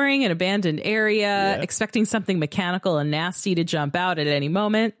 exploring an abandoned area, expecting something mechanical and nasty to jump out at any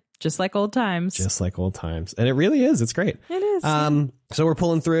moment, just like old times. Just like old times. And it really is. It's great. It is. So we're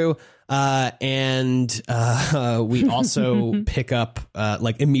pulling through, and we also pick up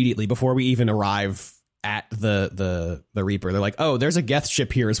like immediately before we even arrive at the Reaper. They're like, oh, there's a Geth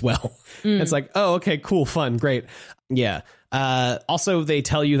ship here as well. It's like, oh, okay, cool, fun, great. Yeah. Also, they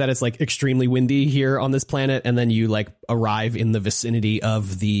tell you that it's like extremely windy here on this planet, and then you like arrive in the vicinity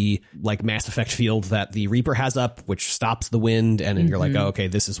of the like Mass Effect field that the Reaper has up, which stops the wind, and then you're like, oh, okay,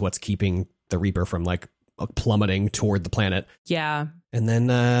 this is what's keeping the Reaper from like plummeting toward the planet. Yeah. And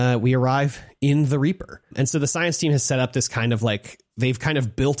then we arrive in the Reaper. And so the science team has set up this kind of like, they've kind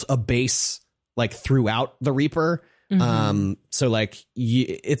of built a base like throughout the Reaper. So like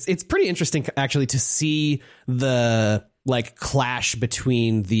it's pretty interesting actually to see the like clash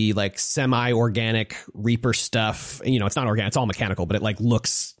between the like semi-organic Reaper stuff. It's not organic, it's all mechanical, but it like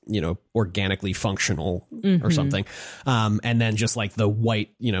looks, organically functional or something. And then just like the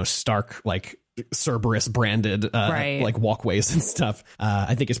white, stark, like Cerberus branded like walkways and stuff.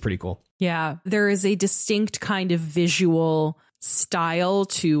 I think it's pretty cool. Yeah, there is a distinct kind of visual style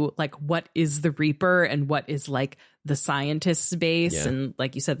to like what is the Reaper and what is like the scientist's base. And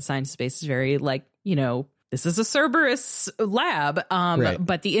like you said, the scientist's base is very like, this is a Cerberus lab.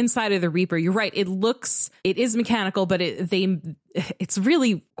 But the inside of the Reaper, you're right, it is mechanical, but it's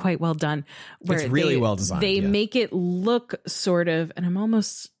really quite well done. It's really well designed. They make it look sort of, and I'm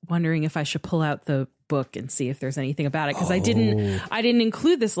almost wondering if I should pull out the book and see if there's anything about it, because I didn't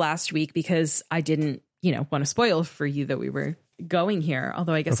include this last week because I didn't want to spoil for you that we were going here,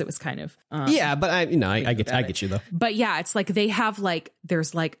 although I guess it was kind of but I get you though. But yeah, it's like they have like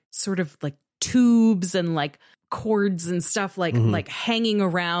there's like sort of like tubes and like cords and stuff like hanging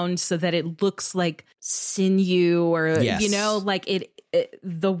around so that it looks like sinew or, Yes. you know, like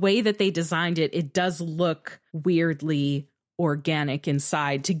the way that they designed it, it does look weirdly organic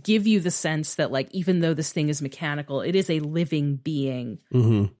inside to give you the sense that like, even though this thing is mechanical, it is a living being.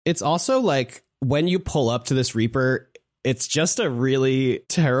 It's also like when you pull up to this Reaper, it's just a really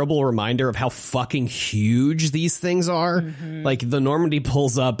terrible reminder of how fucking huge these things are. Like the Normandy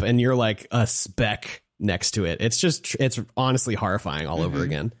pulls up and you're like a speck next to it. It's honestly horrifying all over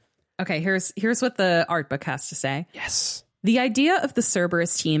again. Okay, here's what the art book has to say. Yes. The idea of the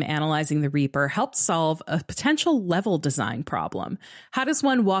Cerberus team analyzing the Reaper helped solve a potential level design problem. How does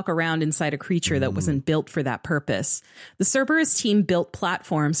one walk around inside a creature that wasn't built for that purpose? The Cerberus team built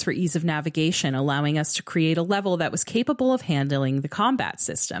platforms for ease of navigation, allowing us to create a level that was capable of handling the combat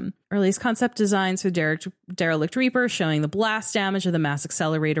system. Earliest concept designs for Derelict Reaper showing the blast damage of the mass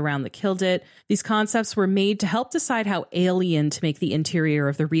accelerator round that killed it. These concepts were made to help decide how alien to make the interior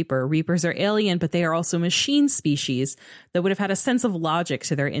of the Reaper. Reapers are alien, but they are also machine species that would have had a sense of logic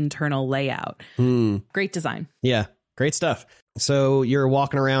to their internal layout. Great design. Yeah, great stuff. So you're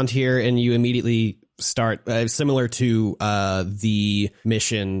walking around here and you immediately start similar to the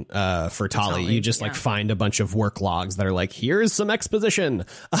mission for Tali. You just like find a bunch of work logs that are like, here's some exposition.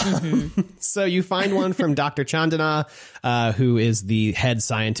 So you find one from Dr. Chandana, who is the head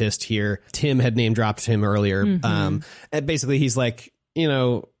scientist here. Tim had name dropped him earlier. And basically he's like, you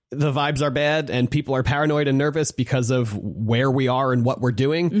know, the vibes are bad and people are paranoid and nervous because of where we are and what we're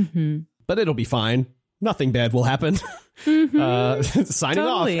doing, but it'll be fine. Nothing bad will happen. Signing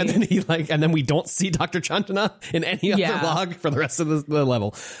off. And then and then we don't see Dr. Chandana in any other log for the rest of the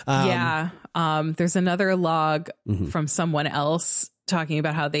level. There's another log from someone else talking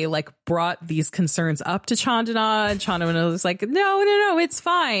about how they like brought these concerns up to Chandana, and Chandana was like, no, it's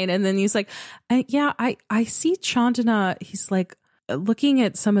fine. And then he's like, I see Chandana. He's like, looking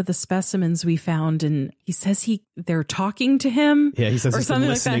at some of the specimens we found, and he says they're talking to him. Yeah, he says he's been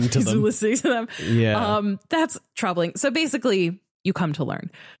listening to them. Listening to them. Yeah. That's troubling. So basically, you come to learn.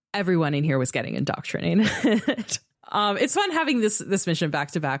 Everyone in here was getting indoctrinated. It's fun having this mission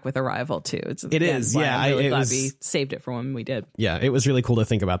back to back with Arrival too. It is. Yeah, I'm really glad we saved it for when we did. Yeah, it was really cool to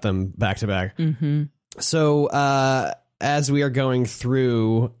think about them back to back. So as we are going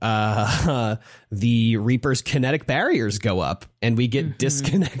through, the Reaper's kinetic barriers go up and we get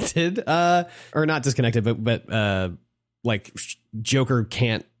disconnected, or not disconnected, but like Joker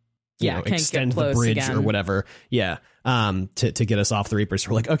can't, can't extend the bridge again, or whatever. Yeah. To get us off the Reapers. So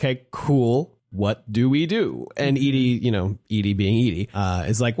we're like, okay, cool. What do we do? And Edie, Edie being Edie,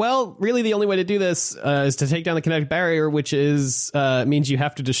 is like, well, really the only way to do this is to take down the kinetic barrier, which means you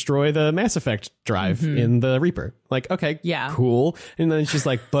have to destroy the Mass Effect drive in the Reaper. Like, okay, cool. And then she's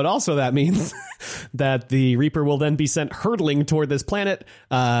like, but also that means that the Reaper will then be sent hurtling toward this planet,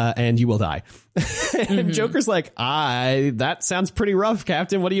 and you will die. And Joker's like, that sounds pretty rough,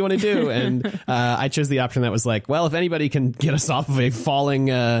 Captain. What do you want to do? And I chose the option that was like, well, if anybody can get us off of a falling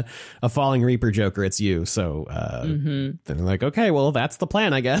Reaper, Joker, it's you. So then they're like, okay, well, that's the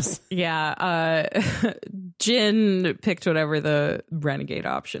plan, I guess. Yeah. Jin picked whatever the renegade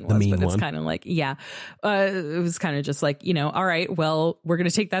option was, but it's kind of like, it was kind of just like, all right, well, we're going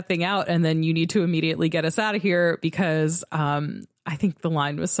to take that thing out and then you need to immediately get us out of here because I think the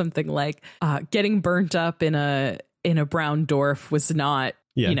line was something like getting burnt up in a brown dwarf was not,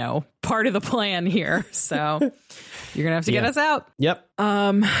 part of the plan here. So you're going to have to get us out. Yep.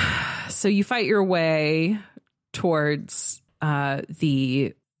 So you fight your way towards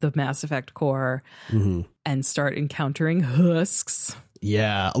the Mass Effect core and start encountering husks.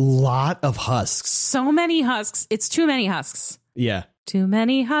 Yeah, a lot of husks. So many husks. It's too many husks. Yeah. Too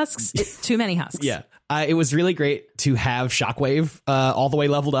many husks. Too many husks. Yeah. It was really great to have Shockwave all the way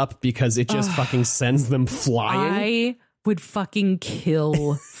leveled up because it just fucking sends them flying. I would fucking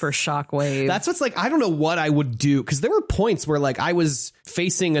kill for Shockwave. That's what's like, I don't know what I would do, because there were points where like I was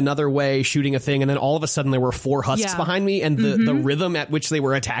facing another way shooting a thing and then all of a sudden there were 4 husks behind me and the rhythm at which they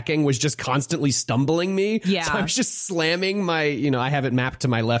were attacking was just constantly stumbling me. Yeah. So I was just slamming my, I have it mapped to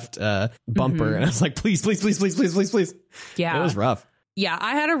my left bumper and I was like, please. Yeah. It was rough. Yeah,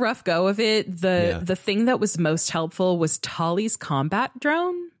 I had a rough go of it. The thing that was most helpful was Tali's combat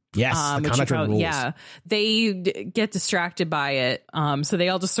drone. Yes, the combat drone rules. Yeah, they get distracted by it, so they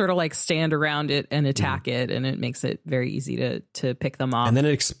all just sort of like stand around it and attack it, and it makes it very easy to pick them off. And then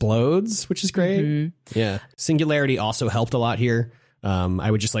it explodes, which is great. Yeah, Singularity also helped a lot here. I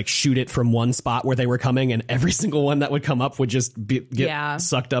would just like shoot it from one spot where they were coming, and every single one that would come up would just get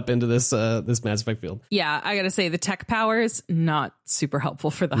sucked up into this Mass Effect field. Yeah, I gotta say the tech powers not super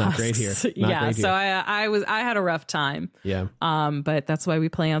helpful for the Not husks. great here. Yeah, so I had a rough time. Yeah. But that's why we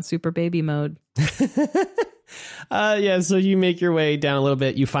play on super baby mode. So you make your way down a little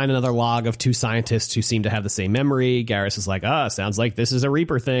bit. You find another log of 2 scientists who seem to have the same memory. Garrus is like, sounds like this is a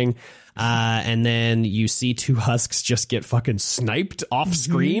Reaper thing. And then you see 2 husks just get fucking sniped off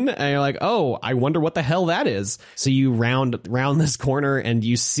screen. And you're like, oh, I wonder what the hell that is. So you round this corner and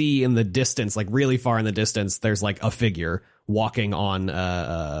you see in the distance, like really far in the distance, there's like a figure walking on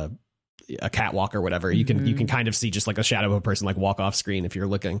a catwalk or whatever. You can kind of see just like a shadow of a person like walk off screen if you're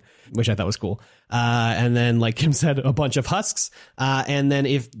looking, which I thought was cool. And then, like Kim said, a bunch of husks. And then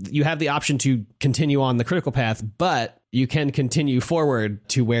if you have the option to continue on the critical path, but you can continue forward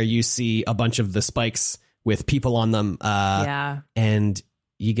to where you see a bunch of the spikes with people on them. And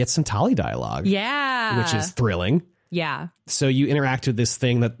you get some Tali dialogue. Yeah. Which is thrilling. Yeah. So you interact with this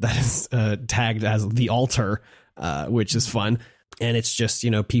thing that is tagged as the altar, which is fun. And it's just,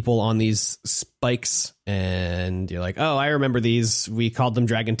 people on these spikes, and you're like, oh, I remember these. We called them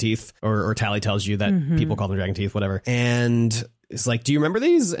Dragon Teeth, or Tali tells you that people call them Dragon Teeth, whatever. And it's like, do you remember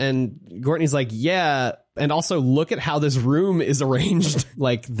these? And Courtney's like, yeah. And also look at how this room is arranged.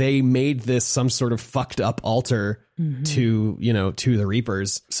 Like they made this some sort of fucked up altar to the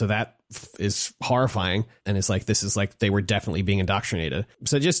Reapers. So that is horrifying. And it's like, this is like, they were definitely being indoctrinated.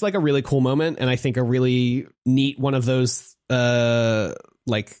 So just like a really cool moment. And I think a really neat one of those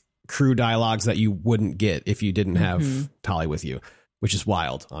like crew dialogues that you wouldn't get if you didn't have Tali with you, which is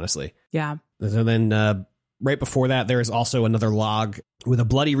wild, honestly. Yeah. So then right before that, there is also another log with a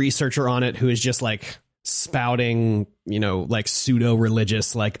bloody researcher on it who is just like spouting, like pseudo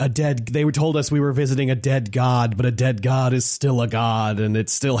religious, like they told us we were visiting a dead god, but a dead god is still a god and it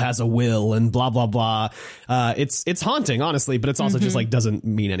still has a will and blah, blah, blah. It's haunting, honestly, but it's also just like doesn't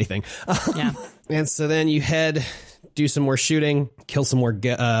mean anything. Yeah. And so then you do some more shooting, kill some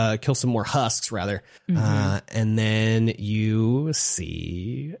more husks rather. And then you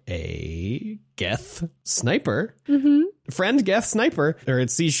see a Geth sniper, friend Geth sniper, or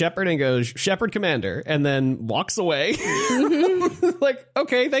it sees Shepard and goes, Shepard Commander, and then walks away. Like,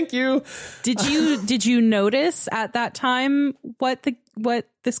 okay, thank you. Did you notice at that time what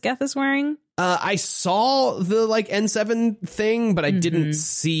this Geth is wearing? I saw the like N7 thing, but I didn't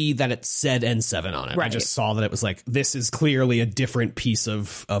see that it said N7 on it. Right. I just saw that it was like, this is clearly a different piece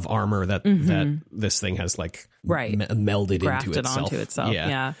of armor that this thing has like melded grafted into itself.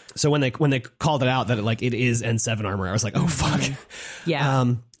 Yeah. So when they called it out that it is N7 armor, I was like, oh fuck.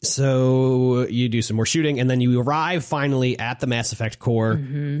 Yeah. So you do some more shooting, and then you arrive finally at the Mass Effect core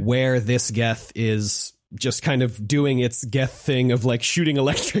where this Geth is just kind of doing its Geth thing of like shooting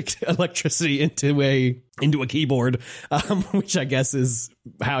electricity into a keyboard, which I guess is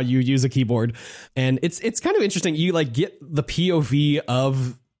how you use a keyboard. And it's kind of interesting. You like get the POV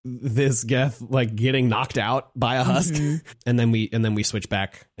of this Geth like getting knocked out by a husk, and then we switch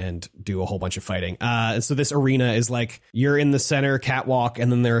back and do a whole bunch of fighting. So this arena is like, you're in the center catwalk,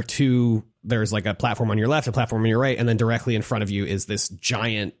 and then there's like a platform on your left, a platform on your right, and then directly in front of you is this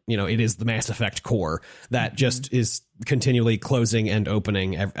giant, it is the Mass Effect core that just is continually closing and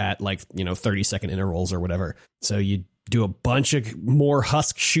opening at like, 30-second intervals or whatever. So you do a bunch of more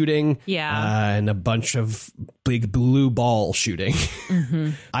husk shooting, and a bunch of big blue ball shooting.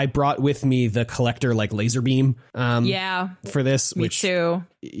 I brought with me the collector like laser beam for this, me too.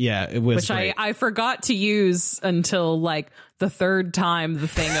 Yeah, it was, which I forgot to use until like the third time the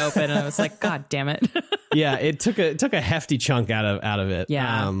thing opened, and I was like, God damn it. Yeah, it took a hefty chunk out of it,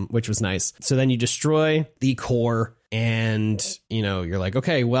 which was nice. So then you destroy the core, and you're like,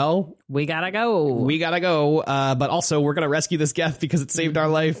 okay, well, we gotta go, but also we're gonna rescue this Geth because it saved our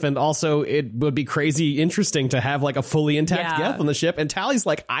life, and also it would be crazy interesting to have like a fully intact Geth on the ship. And Tali's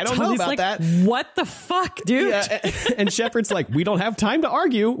like, I don't know about that. What the fuck, dude? Yeah, and Shepard's like, we don't have time to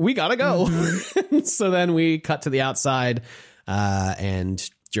argue, we gotta go. So then we cut to the outside, and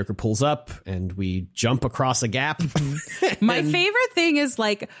Joker pulls up and we jump across a gap. My favorite thing is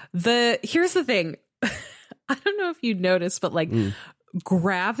like here's the thing. I don't know if you noticed, but like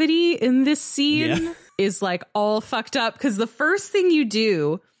gravity in this scene is like all fucked up, because the first thing you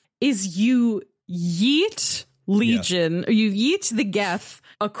do is you yeet Legion, or you yeet the Geth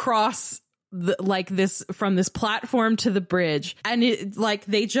across this from this platform to the bridge, and it like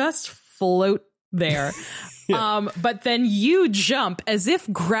they just float there. But then you jump as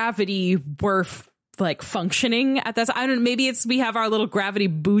if gravity were like functioning at that. I don't know, maybe it's we have our little gravity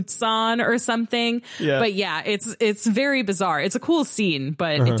boots on or something. Yeah. But yeah, it's very bizarre. It's a cool scene,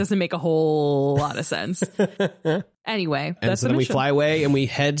 but it doesn't make a whole lot of sense. Anyway, and that's so then we fly away and we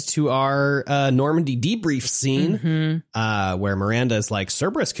head to our Normandy debrief scene where Miranda is like,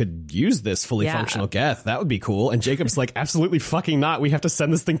 Cerberus could use this fully functional Geth. That would be cool. And Jacob's like, absolutely fucking not. We have to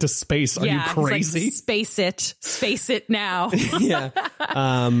send this thing to space. Are you crazy? Like, space it now. Yeah.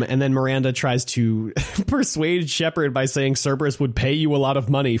 And then Miranda tries to persuade Shepard by saying Cerberus would pay you a lot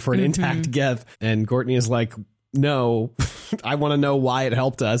of money for an intact Geth. And Courtney is like, no, I want to know why it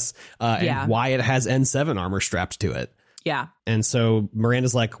helped us and why it has N7 armor strapped to it. Yeah. And so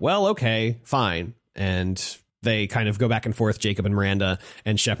Miranda's like, well, okay, fine. And they kind of go back and forth, Jacob and Miranda,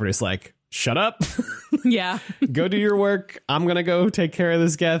 and Shepard is like, shut up. Yeah. Go do your work. I'm going to go take care of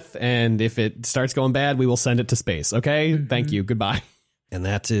this Geth. And if it starts going bad, we will send it to space. Okay. Thank you. Goodbye. And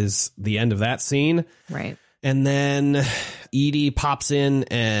that is the end of that scene. Right. And then Edie pops in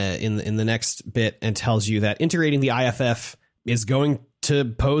the next bit and tells you that integrating the IFF is going to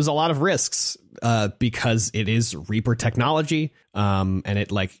pose a lot of risks because it is Reaper technology and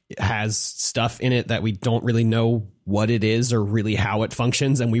it like has stuff in it that we don't really know what it is or really how it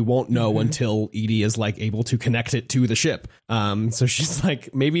functions, and we won't know until Edie is like able to connect it to the ship. So she's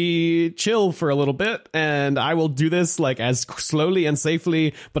like, maybe chill for a little bit and I will do this like as slowly and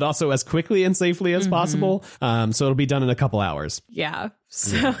safely, but also as quickly and safely as possible. So it'll be done in a couple hours. Yeah.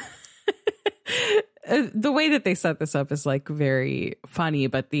 So the way that they set this up is like very funny,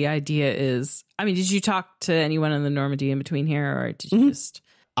 but the idea is, I mean, did you talk to anyone in the Normandy in between here, or did you just...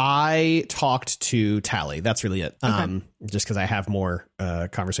 I talked to Tally. That's really it. Okay. Just because I have more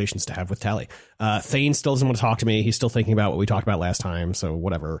conversations to have with Tally. Thane still doesn't want to talk to me. He's still thinking about what we talked about last time. So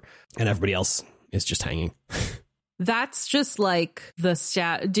whatever. And everybody else is just hanging. That's just like the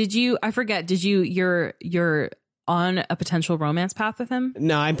stat. You're on a potential romance path with him?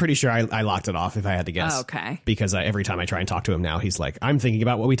 No, I'm pretty sure I locked it off if I had to guess. Oh, okay. Because every time I try and talk to him now, he's like, I'm thinking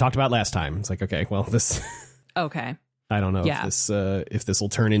about what we talked about last time. It's like, okay, well, this... Okay. I don't know if this will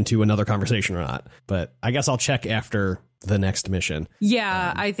turn into another conversation or not, but I guess I'll check after the next mission.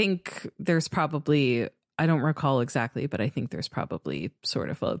 Yeah, I think there's probably, I don't recall exactly, but I think there's probably sort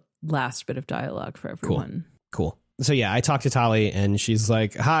of a last bit of dialogue for everyone. Cool. So yeah, I talked to Tali and she's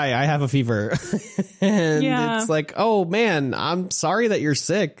like, hi, I have a fever. And it's like, oh man, I'm sorry that you're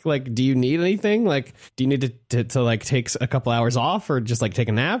sick. Like, do you need anything? Like, do you need to like take a couple hours off or just like take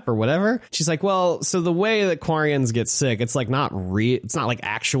a nap or whatever? She's like, well, so the way that Quarians get sick, it's like it's not like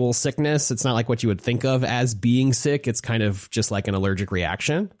actual sickness. It's not like what you would think of as being sick. It's kind of just like an allergic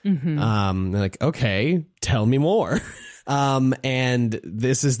reaction. Like, okay, tell me more. And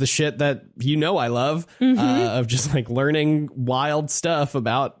this is the shit that I love of just like learning wild stuff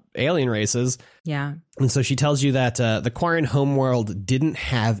about alien races. Yeah. And so she tells you that the Quarian homeworld didn't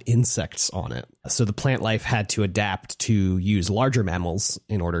have insects on it. So the plant life had to adapt to use larger mammals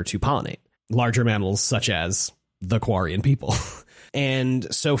in order to pollinate. Larger mammals such as the Quarian people.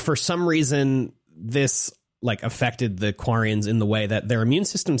 And so for some reason, this like affected the Quarians in the way that their immune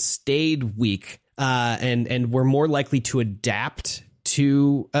system stayed weak. And we're more likely to adapt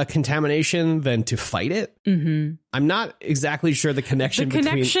to a contamination than to fight it. I'm not exactly sure the connection. The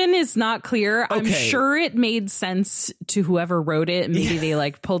connection is not clear. Okay. I'm sure it made sense to whoever wrote it. Maybe they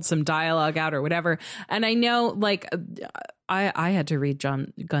like pulled some dialogue out or whatever. And I know like I had to read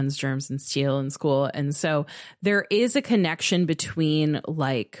Guns, Germs, and Steel in school. And so there is a connection between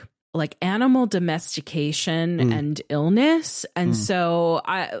like animal domestication and illness. And so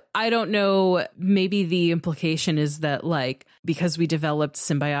I don't know, maybe the implication is that like, because we developed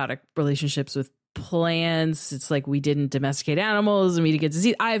symbiotic relationships with plants, it's like we didn't domesticate animals and we didn't get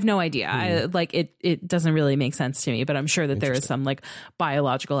disease. I have no idea. It doesn't really make sense to me, but I'm sure that there is some like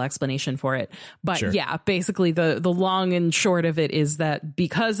biological explanation for it. But yeah, basically the long and short of it is that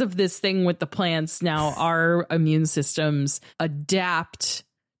because of this thing with the plants, now our immune systems adapt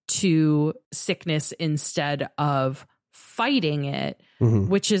to sickness instead of fighting it,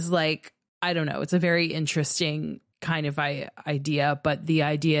 which is like, I don't know, it's a very interesting kind of idea, but the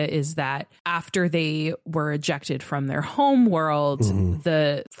idea is that after they were ejected from their home world,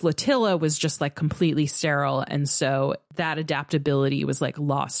 the flotilla was just like completely sterile, and so that adaptability was like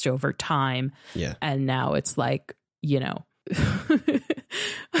lost over time. And now it's like,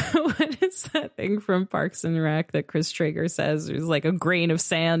 what is that thing from Parks and Rec that Chris Traeger says? There's like a grain of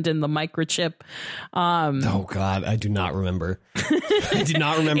sand in the microchip. Oh God, I do not remember. I do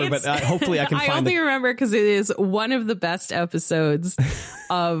not remember, but hopefully I can find it. I only remember because it is one of the best episodes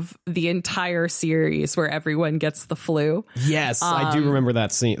of the entire series where everyone gets the flu. Yes, I do remember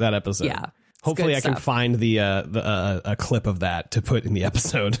that scene, that episode. Yeah. Hopefully I can stuff. find a clip of that to put in the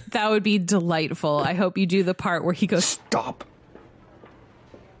episode. That would be delightful. I hope you do the part where he goes Stop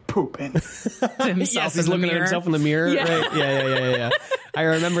pooping. to himself. Yes, he's in the looking at mirror. himself in the mirror. Yeah. Right? Yeah. I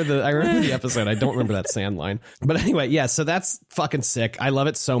remember the episode. I don't remember that sand line. But anyway, yeah, so that's fucking sick. I love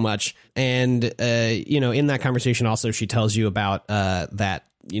it so much. And, in that conversation also, she tells you about that,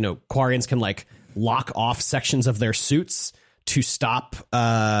 Quarians can like lock off sections of their suits to stop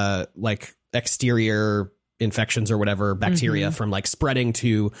like exterior infections or whatever bacteria from like spreading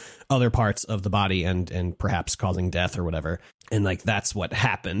to other parts of the body and perhaps causing death or whatever. And like that's what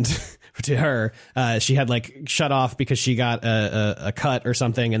happened to her. She had like shut off because she got a cut or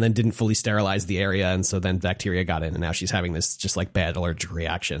something and then didn't fully sterilize the area, and so then bacteria got in, and now she's having this just like bad allergic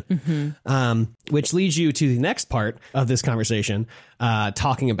reaction. Which leads you to the next part of this conversation,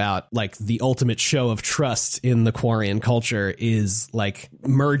 talking about like the ultimate show of trust in the Quarian culture is like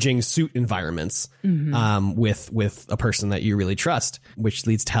merging suit environments with a person that you really trust, which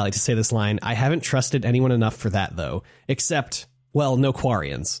leads Tally to say this line: "I haven't trusted anyone enough for that though, except, well, no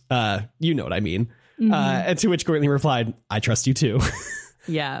Quarians. You know what I mean." And to which Courtney replied, "I trust you too."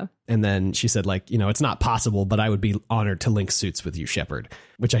 Yeah. And then she said, like, it's not possible, but I would be honored to link suits with you, Shepard,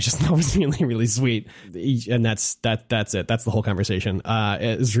 which I just thought was really, really sweet. And that's it. That's the whole conversation.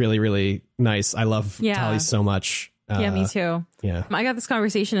 It is really, really nice. I love Tally so much. Yeah, me too. Yeah. I got this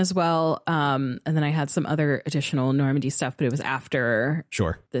conversation as well. And then I had some other additional Normandy stuff, but it was after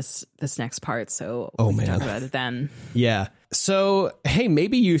this next part. So we can talk about it then. Yeah. So, hey,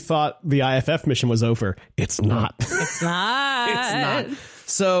 maybe you thought the IFF mission was over. It's not. It's not. It's not.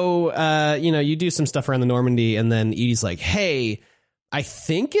 So, you do some stuff around the Normandy, and then Edie's like, hey, I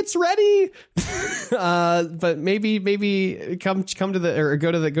think it's ready. But maybe come to the, or go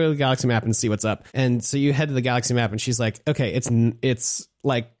to the galaxy map and see what's up. And so you head to the galaxy map, and she's like, okay, it's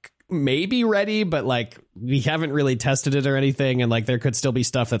like maybe ready, but like we haven't really tested it or anything, and like there could still be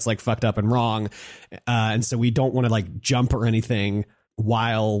stuff that's like fucked up and wrong. And so we don't want to like jump or anything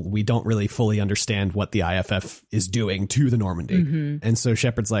while we don't really fully understand what the IFF is doing to the Normandy. And so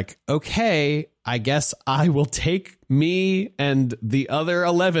Shepard's like, okay, I guess I will take me and the other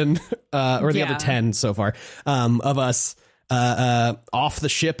 11 or the other 10 so far of us off the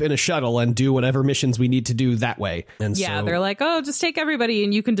ship in a shuttle and do whatever missions we need to do that way. And so they're like, oh, just take everybody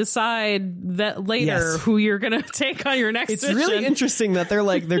and you can decide that later who you're gonna take on your next mission. It's really interesting that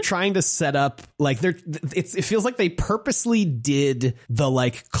they're trying to set up like it feels like they purposely did the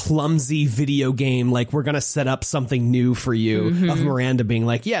like clumsy video game, like we're gonna set up something new for you, of Miranda being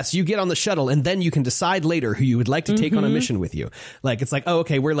like, yes, you get on the shuttle and then you can decide later who you would like to take on a mission with you. Like it's like, oh,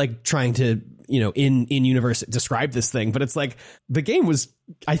 okay, we're like trying to in universe describe this thing, but it's like the game was,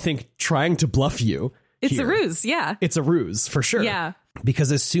 I think, trying to bluff you. It's a ruse. Yeah, it's a ruse for sure. Yeah,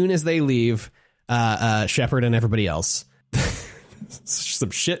 because as soon as they leave, Shepard and everybody else,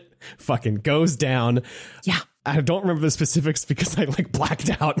 some shit fucking goes down. I don't remember the specifics because I like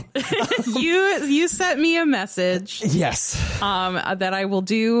blacked out. You sent me a message. Yes. That I will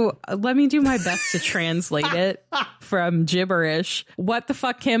do. Let me do my best to translate it from gibberish. What the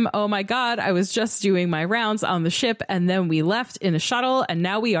fuck, Kim? Oh my God. I was just doing my rounds on the ship and then we left in a shuttle and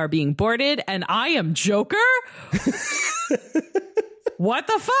now we are being boarded and I am Joker? What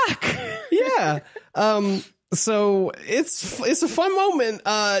the fuck? Yeah. So it's a fun moment.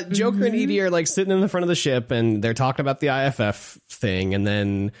 Joker and Edie are like sitting in the front of the ship and they're talking about the IFF thing. And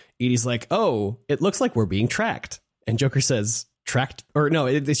then Edie's like, oh, it looks like we're being tracked. And Joker says tracked, or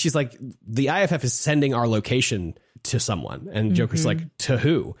no, she's like, the IFF is sending our location to someone. And Joker's like, to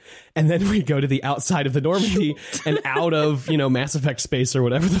who? And then we go to the outside of the Normandy and out of, Mass Effect space or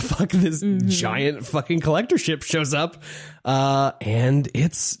whatever the fuck, this giant fucking collector ship shows up. And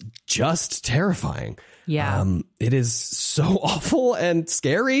it's just terrifying. Yeah. It is so awful and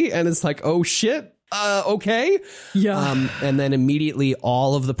scary. And it's like, oh shit. Okay. Yeah. And then immediately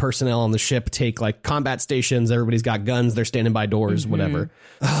all of the personnel on the ship take like combat stations. Everybody's got guns. They're standing by doors, whatever.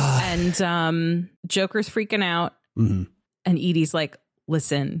 And Joker's freaking out. And Edie's like,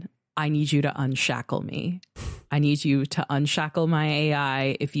 listen, I need you to unshackle me. I need you to unshackle my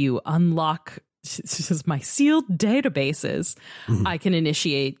AI. If you unlock my sealed databases, I can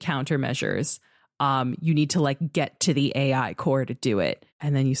initiate countermeasures. You need to like get to the AI core to do it.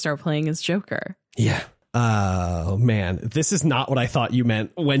 And then you start playing as Joker. Yeah. Oh, man. This is not what I thought you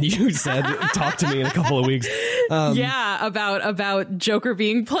meant when you said talk to me in a couple of weeks. About Joker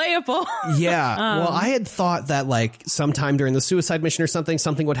being playable. Yeah. Well, I had thought that like sometime during the suicide mission or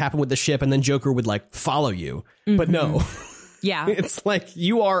something would happen with the ship and then Joker would like follow you. But no. Yeah. It's like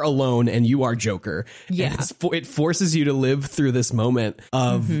you are alone and you are Joker. Yeah. And it forces you to live through this moment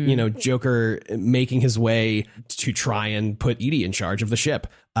of, Joker making his way to try and put Edie in charge of the ship.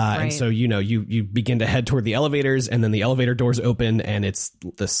 And so, you begin to head toward the elevators, and then the elevator doors open, and it's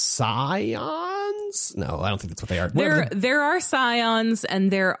the Scions? No, I don't think that's what they are. There are Scions, and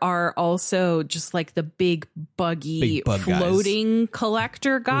there are also just like the big buggy floating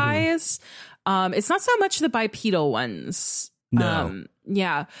collector guys. It's not so much the bipedal ones. No.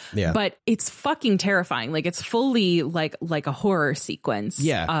 Yeah. But it's fucking terrifying. Like, it's fully like a horror sequence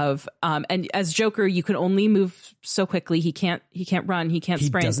of and as Joker, you can only move so quickly. He can't run, he can't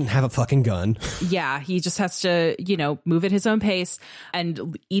sprint. He doesn't have a fucking gun. Yeah, he just has to, move at his own pace.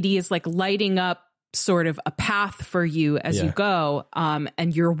 And Edie is like lighting up sort of a path for you as you go.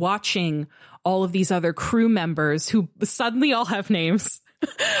 And you're watching all of these other crew members who suddenly all have names.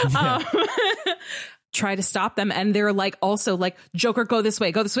 Try to stop them, and they're like also like, Joker, go this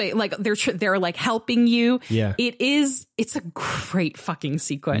way, like they're like helping you. It's a great fucking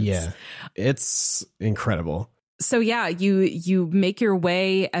sequence. It's incredible. So you make your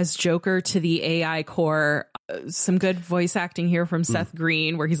way as Joker to the AI core. Some good voice acting here from Seth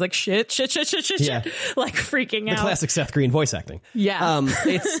Green, where he's like shit, like freaking out. The classic Seth Green voice acting.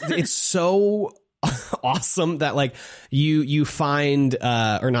 It's so awesome that like you find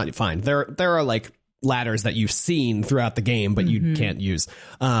or not find, there are like ladders that you've seen throughout the game but you can't use,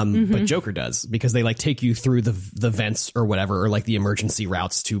 but Joker does, because they like take you through the vents or whatever, or like the emergency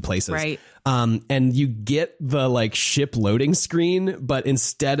routes to places, and you get the like ship loading screen, but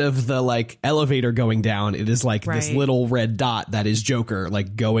instead of the like elevator going down, it is like this little red dot that is Joker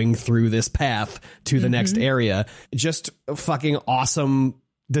like going through this path to the next area. Just fucking awesome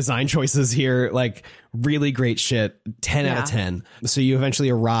design choices here, like really great shit. 10 out of 10. So you eventually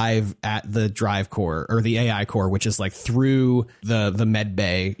arrive at the drive core, or the AI core, which is like through the med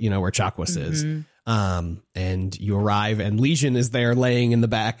bay, where Chakwas is. And you arrive, and Legion is there laying in the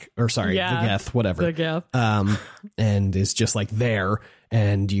back, or sorry, the Geth, whatever. The Geth. And is just like there,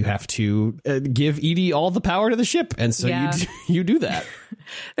 and you have to give Edie all the power to the ship, and so you do that.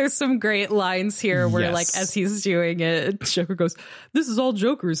 There's some great lines here where like as he's doing it, Joker goes, "This is all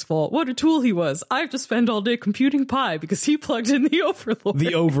Joker's fault. What a tool he was. I have to spend all day computing pi because he plugged in the Overlord."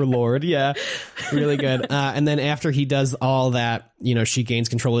 The Overlord, yeah. Really good. And then after he does all that, she gains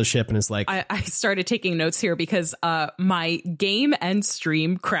control of the ship and is like... I started taking notes here because my game and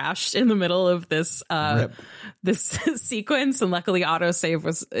stream crashed in the middle of this this sequence, and luckily autosave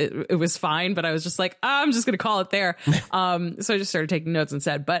was fine, but I was just like, I'm just going to call it there. So I just started taking notes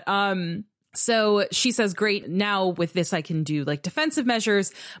instead. But so she says, great, now with this I can do like defensive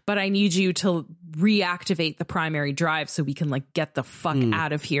measures, but I need you to reactivate the primary drive so we can like get the fuck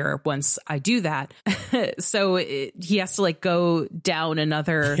out of here once I do that. So he has to like go down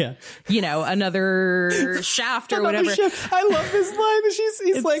another another shaft or whatever. I love this line.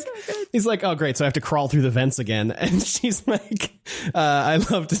 He's like, oh great, so I have to crawl through the vents again. And she's like, I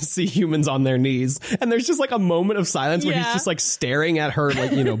love to see humans on their knees. And there's just like a moment of silence where he's just like staring at her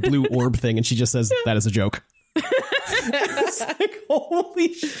like, blue orb thing, and she just says, that is a joke. It's like,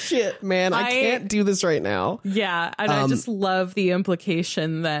 holy shit, man, I can't do this right now. Yeah, and I just love the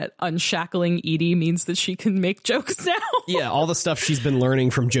implication that unshackling Edie means that she can make jokes now. Yeah, all the stuff she's been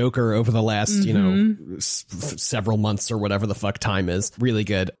learning from Joker over the last, several months or whatever the fuck time is. Really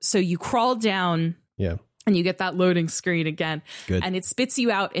good. So you crawl down. Yeah. And you get that loading screen again. Good. And it spits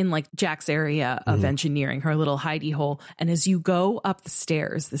you out in like Jack's area of engineering, her little hidey hole. And as you go up the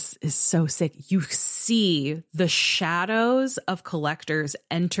stairs, this is so sick. You see the shadows of collectors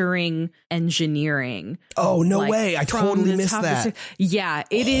entering engineering. Oh, no way. I totally missed that. Yeah,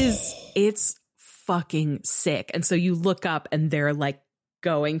 it's fucking sick. And so you look up and they're like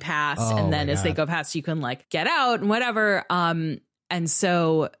going past. And then as they go past, you can like get out and whatever. And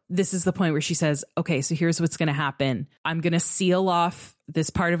so this is the point where she says, okay, so here's what's going to happen. I'm going to seal off this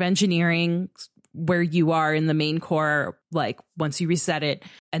part of engineering where you are in the main core, like once you reset it.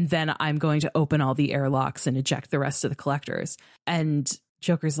 And then I'm going to open all the airlocks and eject the rest of the collectors. And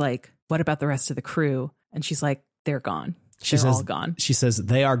Joker's like, what about the rest of the crew? And she's like, they're gone. They're all gone. She says,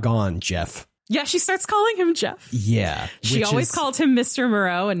 they are gone, Jeff. Yeah, she starts calling him Jeff. Yeah. She always called him Mr.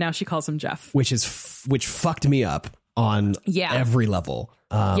 Moreau, and now she calls him Jeff. Which fucked me up on every level.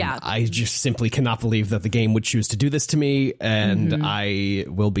 I just simply cannot believe that the game would choose to do this to me, and I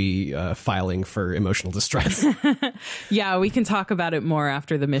will be filing for emotional distress. Yeah, we can talk about it more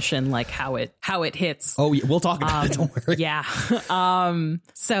after the mission, like how it hits. Oh, yeah, we'll talk about it. Don't worry. Yeah.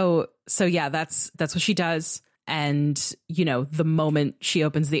 So yeah, that's what she does. And, the moment she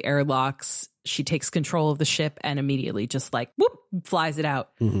opens the airlocks, she takes control of the ship and immediately just like whoop, flies it out.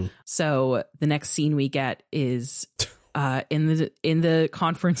 So the next scene we get is in the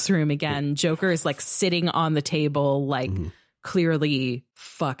conference room again. Joker is like sitting on the table, like clearly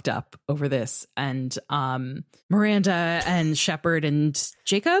fucked up over this, and Miranda and Shepard and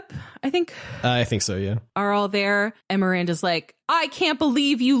Jacob, I think so, yeah, are all there, and Miranda's like, I can't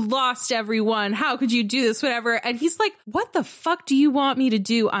believe you lost everyone. How could you do this? Whatever. And he's like, what the fuck do you want me to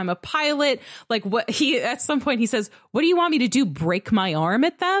do? I'm a pilot. Like, what at some point he says, what do you want me to do? Break my arm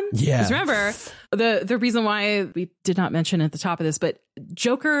at them? Yeah. Because remember, the reason why we did not mention at the top of this, but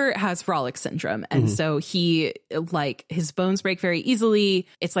Joker has frolic syndrome. And so he, like, his bones break very easily.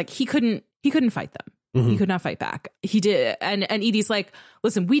 It's like he couldn't fight them. He could not fight back. He did. And Edie's like,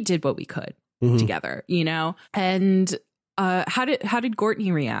 listen, we did what we could together, you know? And how did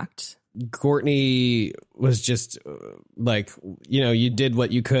Courtney react? Courtney was just like, you know, you did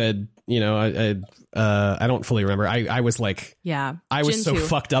what you could. You know, I don't fully remember. I was like, yeah, I was so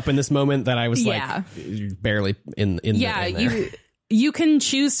fucked up in this moment that I was like barely in there. You can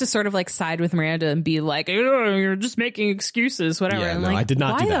choose to sort of like side with Miranda and be like, oh, you're just making excuses, whatever. Yeah, I'm no, like, I did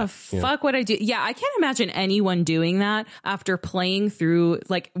not do that. Why the fuck would I do? Yeah, I can't imagine anyone doing that after playing through,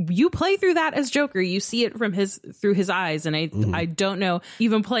 like, you play through that as Joker. You see it from through his eyes. And I don't know,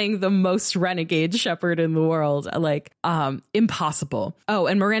 even playing the most renegade Shepard in the world, like, impossible. Oh,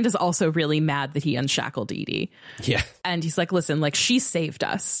 and Miranda's also really mad that he unshackled Edie. Yeah. And he's like, listen, like, she saved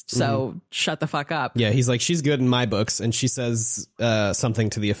us. So shut the fuck up. Yeah, he's like, she's good in my books. And she says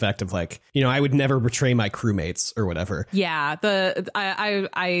something to the effect of like, you know, I would never betray my crewmates or whatever. Yeah,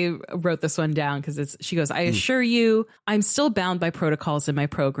 I wrote this one down because she goes, I assure you, I'm still bound by protocols in my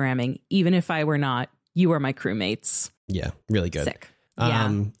programming. Even if I were not, you are my crewmates. Yeah, really good. Sick.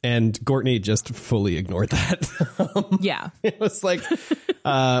 Yeah. And Courtney just fully ignored that. Yeah. It was like,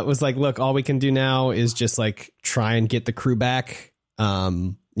 look, all we can do now is just like try and get the crew back.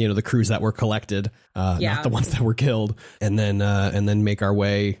 You know, the crews that were collected, not the ones that were killed, and then make our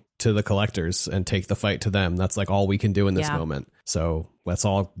way to the collectors and take the fight to them. That's like all we can do in this moment. So let's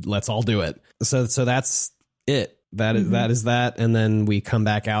all do it. So that's it. That is that. And then we come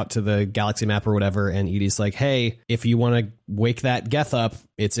back out to the galaxy map or whatever. And Edie's like, hey, if you want to wake that Geth up,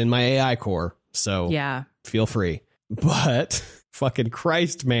 it's in my AI core. So feel free. But fucking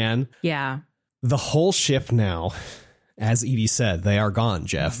Christ, man. Yeah. The whole ship now, as Edie said, they are gone,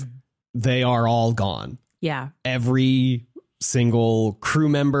 Jeff. They are all gone. Yeah. Every single crew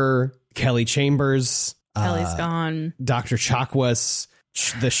member, Kelly Chambers. Kelly's gone. Dr. Chakwas,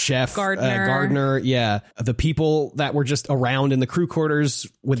 the chef. Gardner. Yeah. The people that were just around in the crew quarters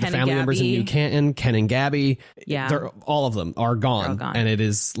with Ken the family members in New Canton, Ken and Gabby. Yeah. All of them are gone. And it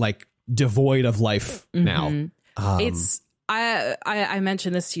is like devoid of life now. It's, I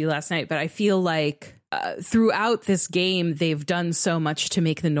mentioned this to you last night, but I feel like throughout this game, they've done so much to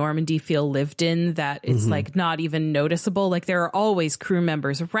make the Normandy feel lived in that it's like not even noticeable. Like there are always crew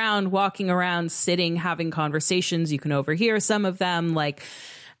members around, walking around, sitting, having conversations. You can overhear some of them, like,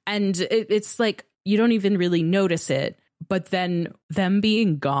 and it's like you don't even really notice it. But then them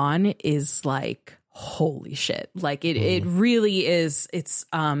being gone is like, holy shit. Like it really is. It's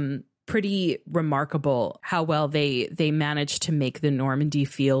pretty remarkable how well they managed to make the Normandy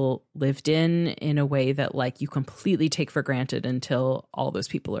feel lived in a way that like you completely take for granted until all those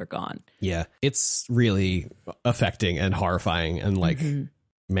people are gone. Yeah, it's really affecting and horrifying, and like,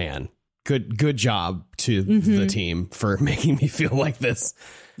 man, good job to the team for making me feel like this.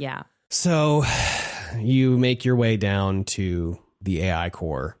 Yeah. So you make your way down to the AI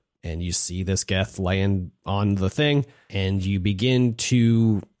core and you see this Geth laying on the thing, and you begin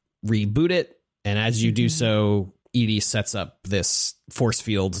to reboot it. And as you do so, Edie sets up this force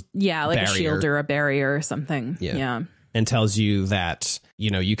field like barrier. A shield or a barrier or something. Yeah. And tells you that,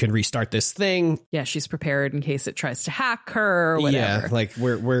 you know, you can restart this thing. Yeah, she's prepared in case it tries to hack her or whatever. Yeah, like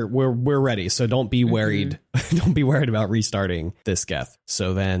we're ready. So don't be worried. Don't be worried about restarting this Geth.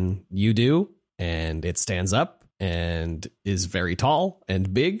 So then you do, and it stands up and is very tall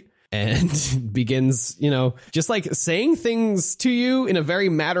and big. And begins, you know, just like saying things to you in a very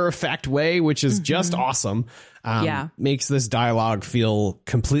matter-of-fact way, which is just awesome. Makes this dialogue feel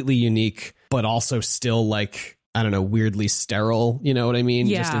completely unique, but also still like, I don't know, weirdly sterile. You know what I mean?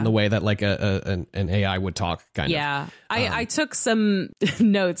 Just in the way that like an AI would talk, kind of. Yeah. I took some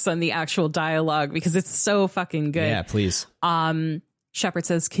notes on the actual dialogue because it's so fucking good. Yeah, please. Shepard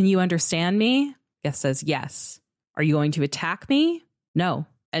says, "Can you understand me?" Geth says, "Yes." "Are you going to attack me?" "No."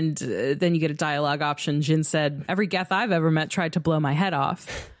 And then you get a dialogue option. Jin said, "Every Geth I've ever met tried to blow my head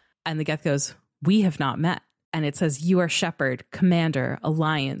off." And the Geth goes, "We have not met." And it says, you are Shepard, Commander,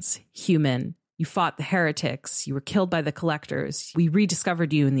 Alliance, Human. You fought the heretics. You were killed by the collectors. We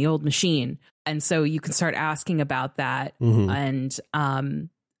rediscovered you in the old machine. And so you can start asking about that. And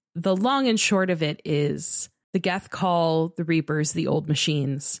the long and short of it is the Geth call the Reapers the old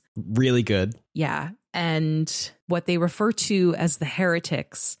machines. Really good. Yeah. And what they refer to as the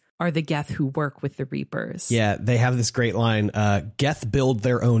heretics are the Geth who work with the Reapers. Yeah, they have this great line, Geth build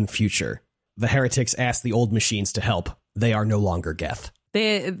their own future. The heretics ask the old machines to help. They are no longer Geth.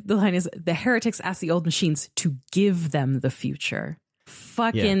 The line is, the heretics ask the old machines to give them the future.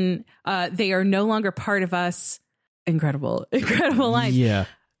 Fucking, they are no longer part of us. Incredible line. Yeah.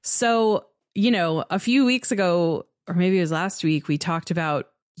 So, a few weeks ago, or maybe it was last week, we talked about,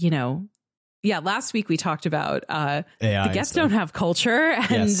 last week we talked about AI the Geth don't have culture.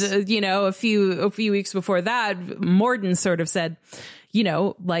 And, Yes. a few weeks before that, Morden sort of said,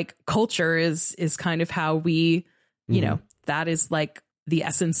 culture is kind of how we, that is like the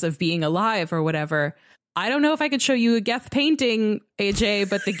essence of being alive or whatever. I don't know if I could show you a Geth painting, AJ,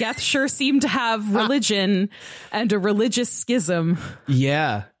 but the Geth sure seem to have religion and a religious schism.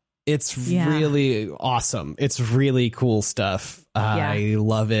 Yeah. It's really awesome. It's really cool stuff. I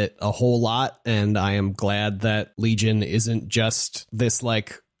love it a whole lot. And I am glad that Legion isn't just this,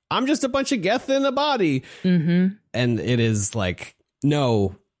 like, I'm just a bunch of Geth in a body. And it is like,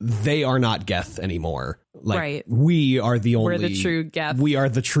 no, they are not Geth anymore. Like, right. We are the only... We're the true Geth. We are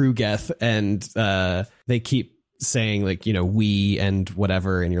the true Geth. And they keep saying, like, we and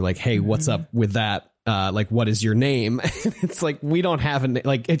whatever. And you're like, hey, what's up with that? Like, what is your name? It's like, we don't have a name.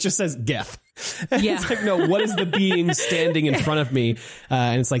 Like, it just says Geth. Yeah. It's like, no, what is the being standing in front of me?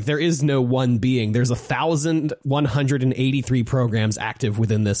 And it's like, there is no one being. There's 1,183 programs active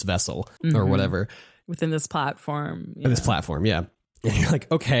within this vessel or whatever. Within this platform. This platform, yeah. And you're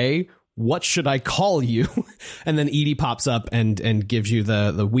like, okay, what should I call you? And then Edie pops up and gives you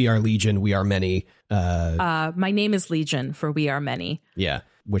the we are Legion, we are many. My name is Legion, for we are many. Yeah.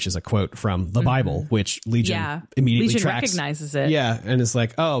 Which is a quote from the Bible, which Legion immediately Legion tracks. recognizes it. Yeah, and it's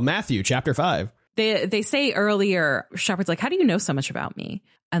like, oh, Matthew chapter 5. They say earlier, Shepard's like, how do you know so much about me?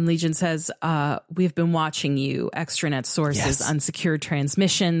 And Legion says, we've been watching you, extranet sources, unsecured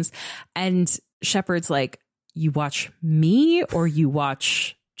transmissions. And Shepard's like, you watch me or you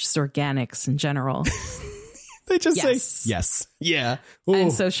watch just organics in general? They just say yes. Yeah. Ooh.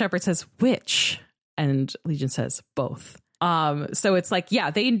 And so Shepard says, which? And Legion says, both. So it's like,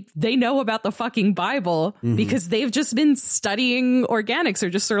 they know about the fucking Bible because they've just been studying organics or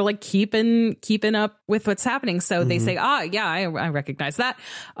just sort of like keeping up with what's happening. So they say, I recognize that.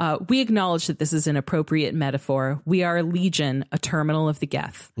 We acknowledge that this is an appropriate metaphor. We are Legion, a terminal of the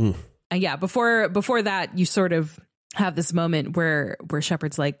Geth. And before that, you sort of have this moment where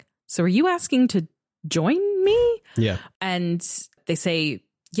Shepard's like, so are you asking to join me? Yeah. And they say,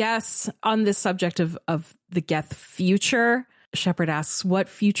 yes, on this subject of the Geth future. Shepard asks, what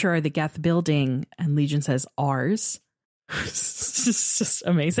future are the Geth building? And Legion says, ours. It's just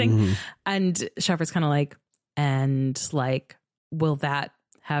amazing. And Shepard's kind of like, and like, will that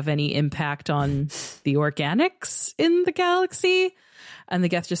have any impact on the organics in the galaxy? And the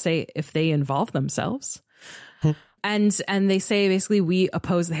Geth just say, if they involve themselves. And they say, basically, we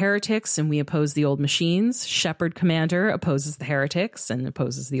oppose the heretics and we oppose the old machines. Shepard Commander opposes the heretics and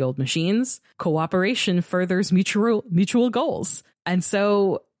opposes the old machines. Cooperation furthers mutual goals. And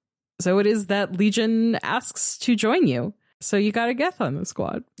so it is that Legion asks to join you. So you got a Geth on the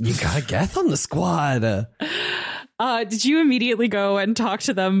squad. You got a Geth on the squad. Did you immediately go and talk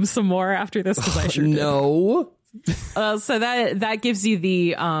to them some more after this? Because I sure did. No. So that gives you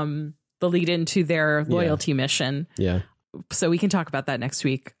the lead into their loyalty mission. Yeah. So we can talk about that next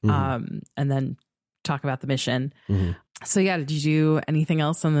week. And then talk about the mission. So did you do anything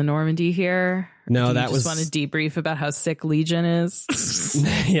else on the Normandy here? No, that was... want to debrief about how sick Legion is?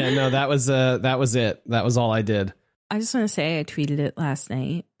 That was it. That was all I did. I just want to say I tweeted it last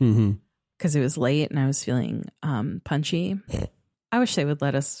night because it was late and I was feeling punchy. I wish they would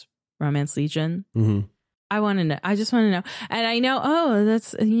let us romance Legion. I want to know. I just want to know. And I know,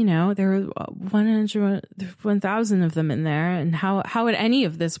 that's, there were 1,000 of them in there. And how would any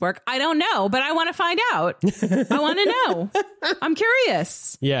of this work? I don't know, but I want to find out. I want to know. I'm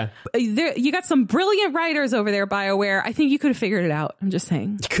curious. Yeah. You got some brilliant writers over there, BioWare. I think you could have figured it out. I'm just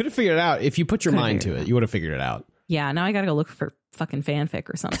saying. You could have figured it out. If you put your mind to it, you would have figured it out. Yeah. Now I got to go look for fucking fanfic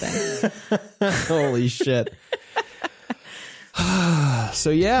or something. Holy shit. So,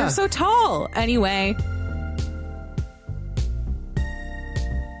 yeah. They're so tall. Anyway.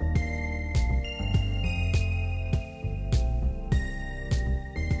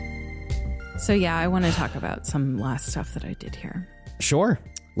 So yeah, I want to talk about some last stuff that I did here. Sure.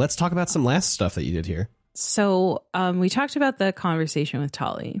 Let's talk about some last stuff that you did here. So we talked about the conversation with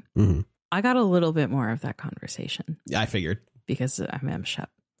Tali. Mm-hmm. I got a little bit more of that conversation. Yeah, I figured. Because I'm Shep.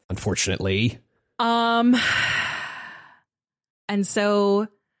 Unfortunately. And so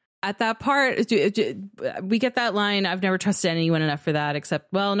at that part, we get that line, I've never trusted anyone enough for that,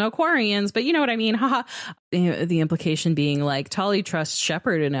 except, well, no Quarians, but you know what I mean? Haha. The implication being like, Tali trusts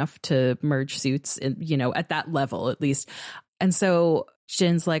Shepard enough to merge suits, at that level, at least. And so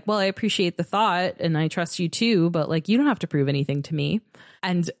Jin's like, well, I appreciate the thought and I trust you too, but like, you don't have to prove anything to me.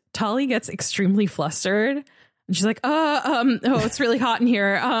 And Tali gets extremely flustered. And she's like, it's really hot in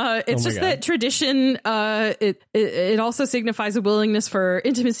here. It's just that tradition, it also signifies a willingness for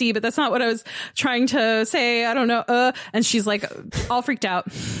intimacy, but that's not what I was trying to say. I don't know. And she's like all freaked out.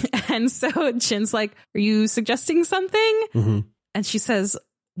 And so Jin's like, are you suggesting something? Mm-hmm. And she says,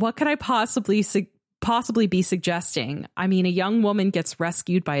 what could I possibly be suggesting? I mean, a young woman gets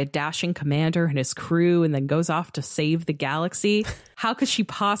rescued by a dashing commander and his crew and then goes off to save the galaxy. How could she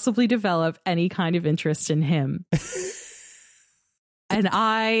possibly develop any kind of interest in him? And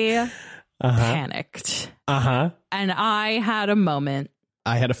I panicked. And I had a moment.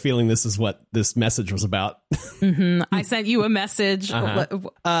 I had a feeling this is what this message was about. I sent you a message.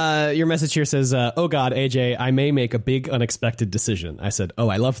 Your message here says, oh God, AJ, I may make a big unexpected decision. I said, oh,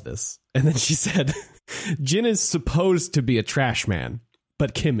 I love this. And then she said, Jin is supposed to be a trash man,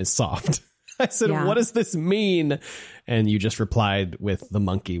 but Kim is soft. I said, What does this mean? And you just replied with the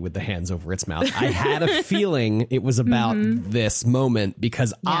monkey with the hands over its mouth. I had a feeling it was about this moment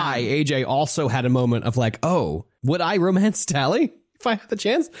because I, AJ, also had a moment of like, oh, would I romance Tali if I had the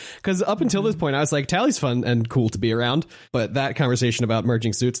chance? Because up until this point, I was like, Tali's fun and cool to be around. But that conversation about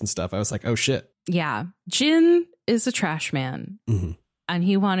merging suits and stuff, I was like, oh, shit. Yeah. Jin is a trash man. Mm-hmm. And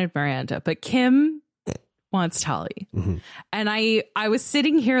he wanted Miranda, but Kim wants Tali. Mm-hmm. And I was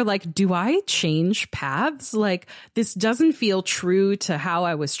sitting here like, do I change paths? Like, this doesn't feel true to how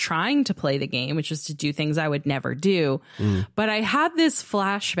I was trying to play the game, which is to do things I would never do. But I had this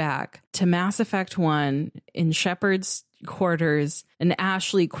flashback to Mass Effect 1 in Shepard's quarters and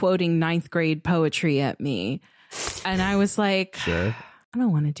Ashley quoting 9th grade poetry at me. And I was like, sure. I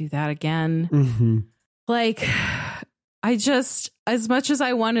don't want to do that again. Mm-hmm. Like, I just, as much as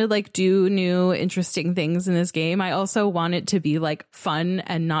I want to like do new interesting things in this game, I also want it to be like fun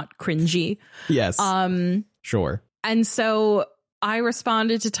and not cringy. Yes. Sure. And so I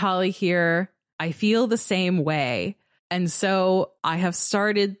responded to Tali here. I feel the same way. And so I have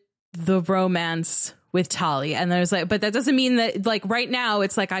started the romance with Tali. And there's like, but that doesn't mean that like right now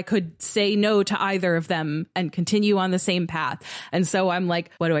it's like I could say no to either of them and continue on the same path. And so I'm like,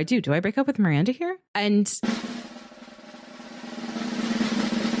 what do I do? Do I break up with Miranda here? And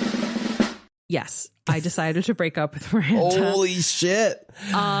yes, I decided to break up with Miranda. Holy shit.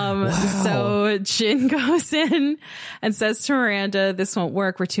 Wow. So Jin goes in and says to Miranda, this won't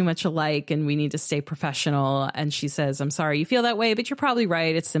work. We're too much alike and we need to stay professional. And she says, I'm sorry you feel that way, but you're probably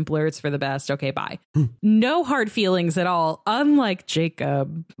right. It's simpler. It's for the best. Okay, bye. No hard feelings at all, unlike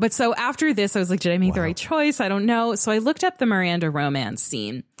Jacob. But so after this, I was like, did I make the right choice? I don't know. So I looked up the Miranda romance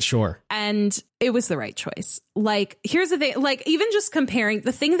scene. Sure. And it was the right choice. Like, here's the thing, like, even just comparing,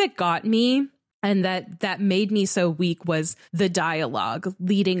 the thing that got me and that made me so weak was the dialogue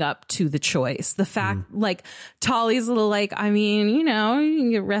leading up to the choice. The fact, like, Tali's a little like, I mean, you know, you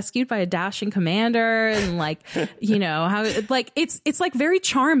get rescued by a dashing commander and like, you know, how like it's like very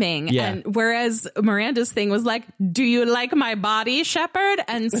charming. Yeah. And whereas Miranda's thing was like, do you like my body, Shepard?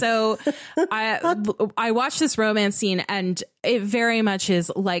 And so I watched this romance scene and it very much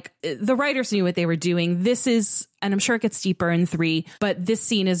is like the writers knew what they were doing. This is, and I'm sure it gets deeper in 3, but this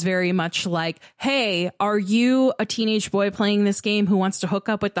scene is very much like, hey, are you a teenage boy playing this game who wants to hook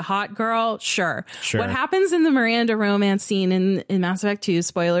up with the hot girl? Sure. What happens in the Miranda romance scene in Mass Effect 2,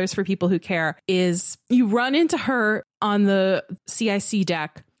 spoilers for people who care, is you run into her on the CIC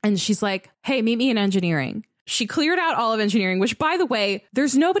deck and she's like, hey, meet me in engineering. She cleared out all of engineering, which, by the way,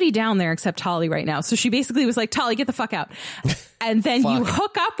 there's nobody down there except Tali right now. So she basically was like, Tali, get the fuck out. And then you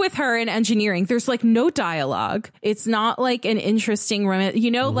hook up with her in engineering. There's like no dialogue. It's not like an interesting romance.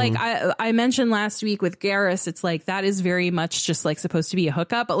 You know, like I mentioned last week with Garrus, it's like that is very much just like supposed to be a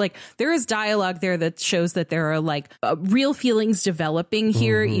hookup. But like there is dialogue there that shows that there are like real feelings developing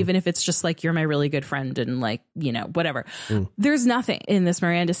here, even if it's just like you're my really good friend and like, you know, whatever. There's nothing in this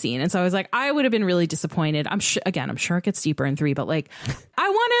Miranda scene. And so I was like, I would have been really disappointed. I'm sure it gets deeper in 3, but like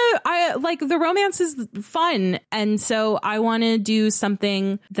I like the romance is fun. And so I want to do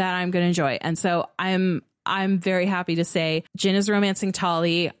something that I'm going to enjoy. And so I'm I'm very happy to say Jin is romancing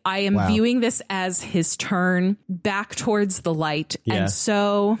Tali. I am viewing this as his turn back towards the light. Yeah. And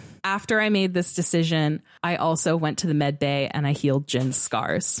so after I made this decision, I also went to the med bay and I healed Jin's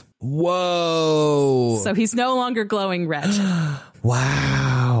scars. Whoa. So he's no longer glowing red.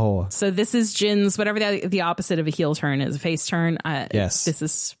 Wow. So this is Jin's, whatever the opposite of a heel turn is, a face turn. Yes. This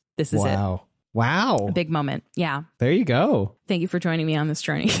is it. Wow. A big moment. Yeah. There you go. Thank you for joining me on this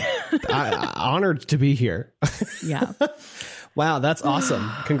journey. Honored to be here. Yeah. Wow, that's awesome.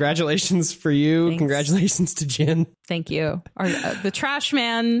 Congratulations for you. Thanks. Congratulations to Jin. Thank you. The trash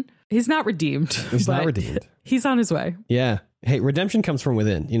man, he's not redeemed. He's not redeemed. He's on his way. Yeah. Hey, redemption comes from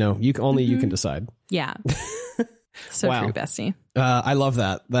within. You know, you can decide. Yeah. So Wow. true, Bestie. I love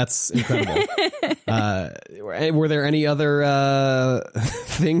that. That's incredible. Were there any other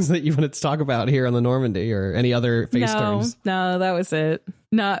things that you wanted to talk about here on the Normandy, or any other face turns? No, that was it.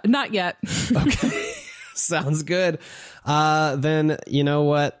 Not yet. Okay. Sounds good. Then you know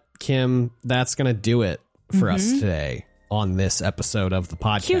what, Kim? That's going to do it for us today on this episode of the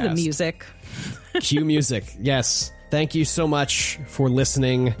podcast. Cue the music. Cue music. Yes. Thank you so much for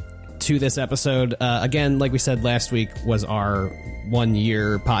listening to this episode. Again, like we said last week, was our 1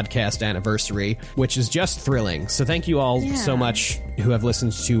 year podcast anniversary, which is just thrilling. So thank you all so much who have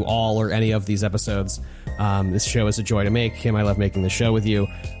listened to all or any of these episodes. This show is a joy to make. Kim, I love making the show with you. Me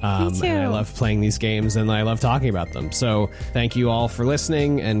too. And I love playing these games, and I love talking about them. So thank you all for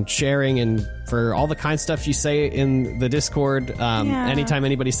listening and sharing, and for all the kind stuff you say in the Discord. Anytime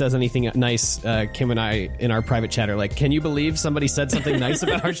anybody says anything nice, Kim and I in our private chat are like, can you believe somebody said something nice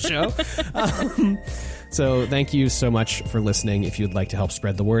about our show? So thank you so much for listening. If you'd like to help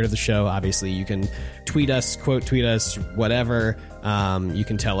spread the word of the show, obviously you can tweet us, quote tweet us, whatever. You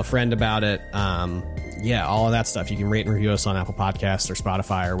can tell a friend about it. All of that stuff. You can rate and review us on Apple Podcasts or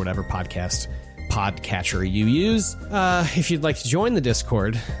Spotify or whatever podcatcher you use. If you'd like to join the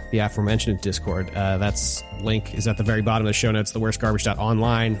Discord, the aforementioned Discord, that's link is at the very bottom of the show notes,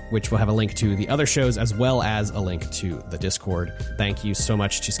 theworstgarbage.online, which will have a link to the other shows as well as a link to the Discord. Thank you so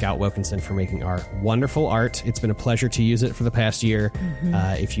much to Scout Wilkinson for making our wonderful art. It's been a pleasure to use it for the past year.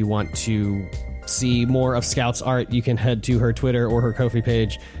 If you want to see more of Scout's art, you can head to her Twitter or her Ko-fi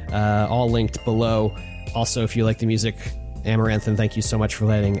page, all linked below. Also, if you like the music, Amaranthin, thank you so much for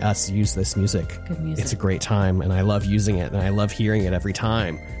letting us use this music. Good music. It's a great time, and I love using it, and I love hearing it every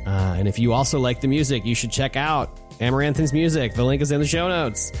time. And if you also like the music, you should check out Amaranthin's music. The link is in the show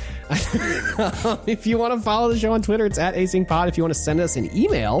notes. If you want to follow the show on Twitter, it's at asyncpod. If you want to send us an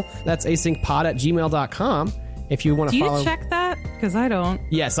email, that's asyncpod@gmail.com. If you want to follow... Do you check that? Because I don't.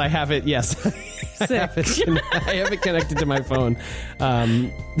 Yes, I have it. Yes. Sick. I have it connected to my phone.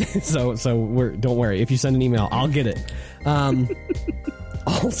 So don't worry. If you send an email, I'll get it.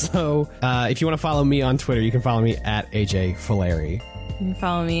 Also, if you want to follow me on Twitter, you can follow me at AJ Folari. You can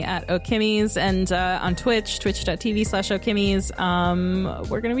follow me at Okimmies, and on Twitch, twitch.tv/Okimmies.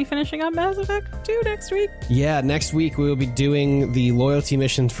 We're going to be finishing up Mass Effect 2 next week. Yeah, next week we will be doing the loyalty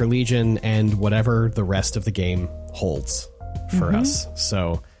missions for Legion and whatever the rest of the game holds for us.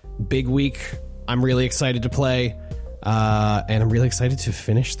 So, big week. I'm really excited to play, and I'm really excited to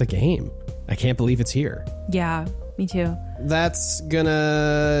finish the game. I can't believe it's here. Yeah, me too. That's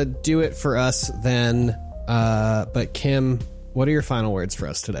gonna do it for us then. But Kim, what are your final words for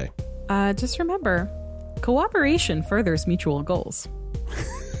us today? Just remember, cooperation furthers mutual goals.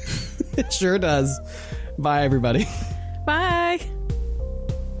 It sure does. Bye, everybody. Bye.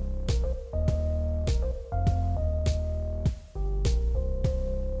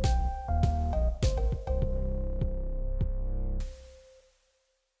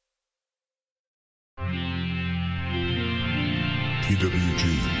 TWG,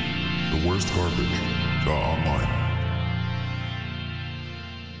 the worst garbage, online.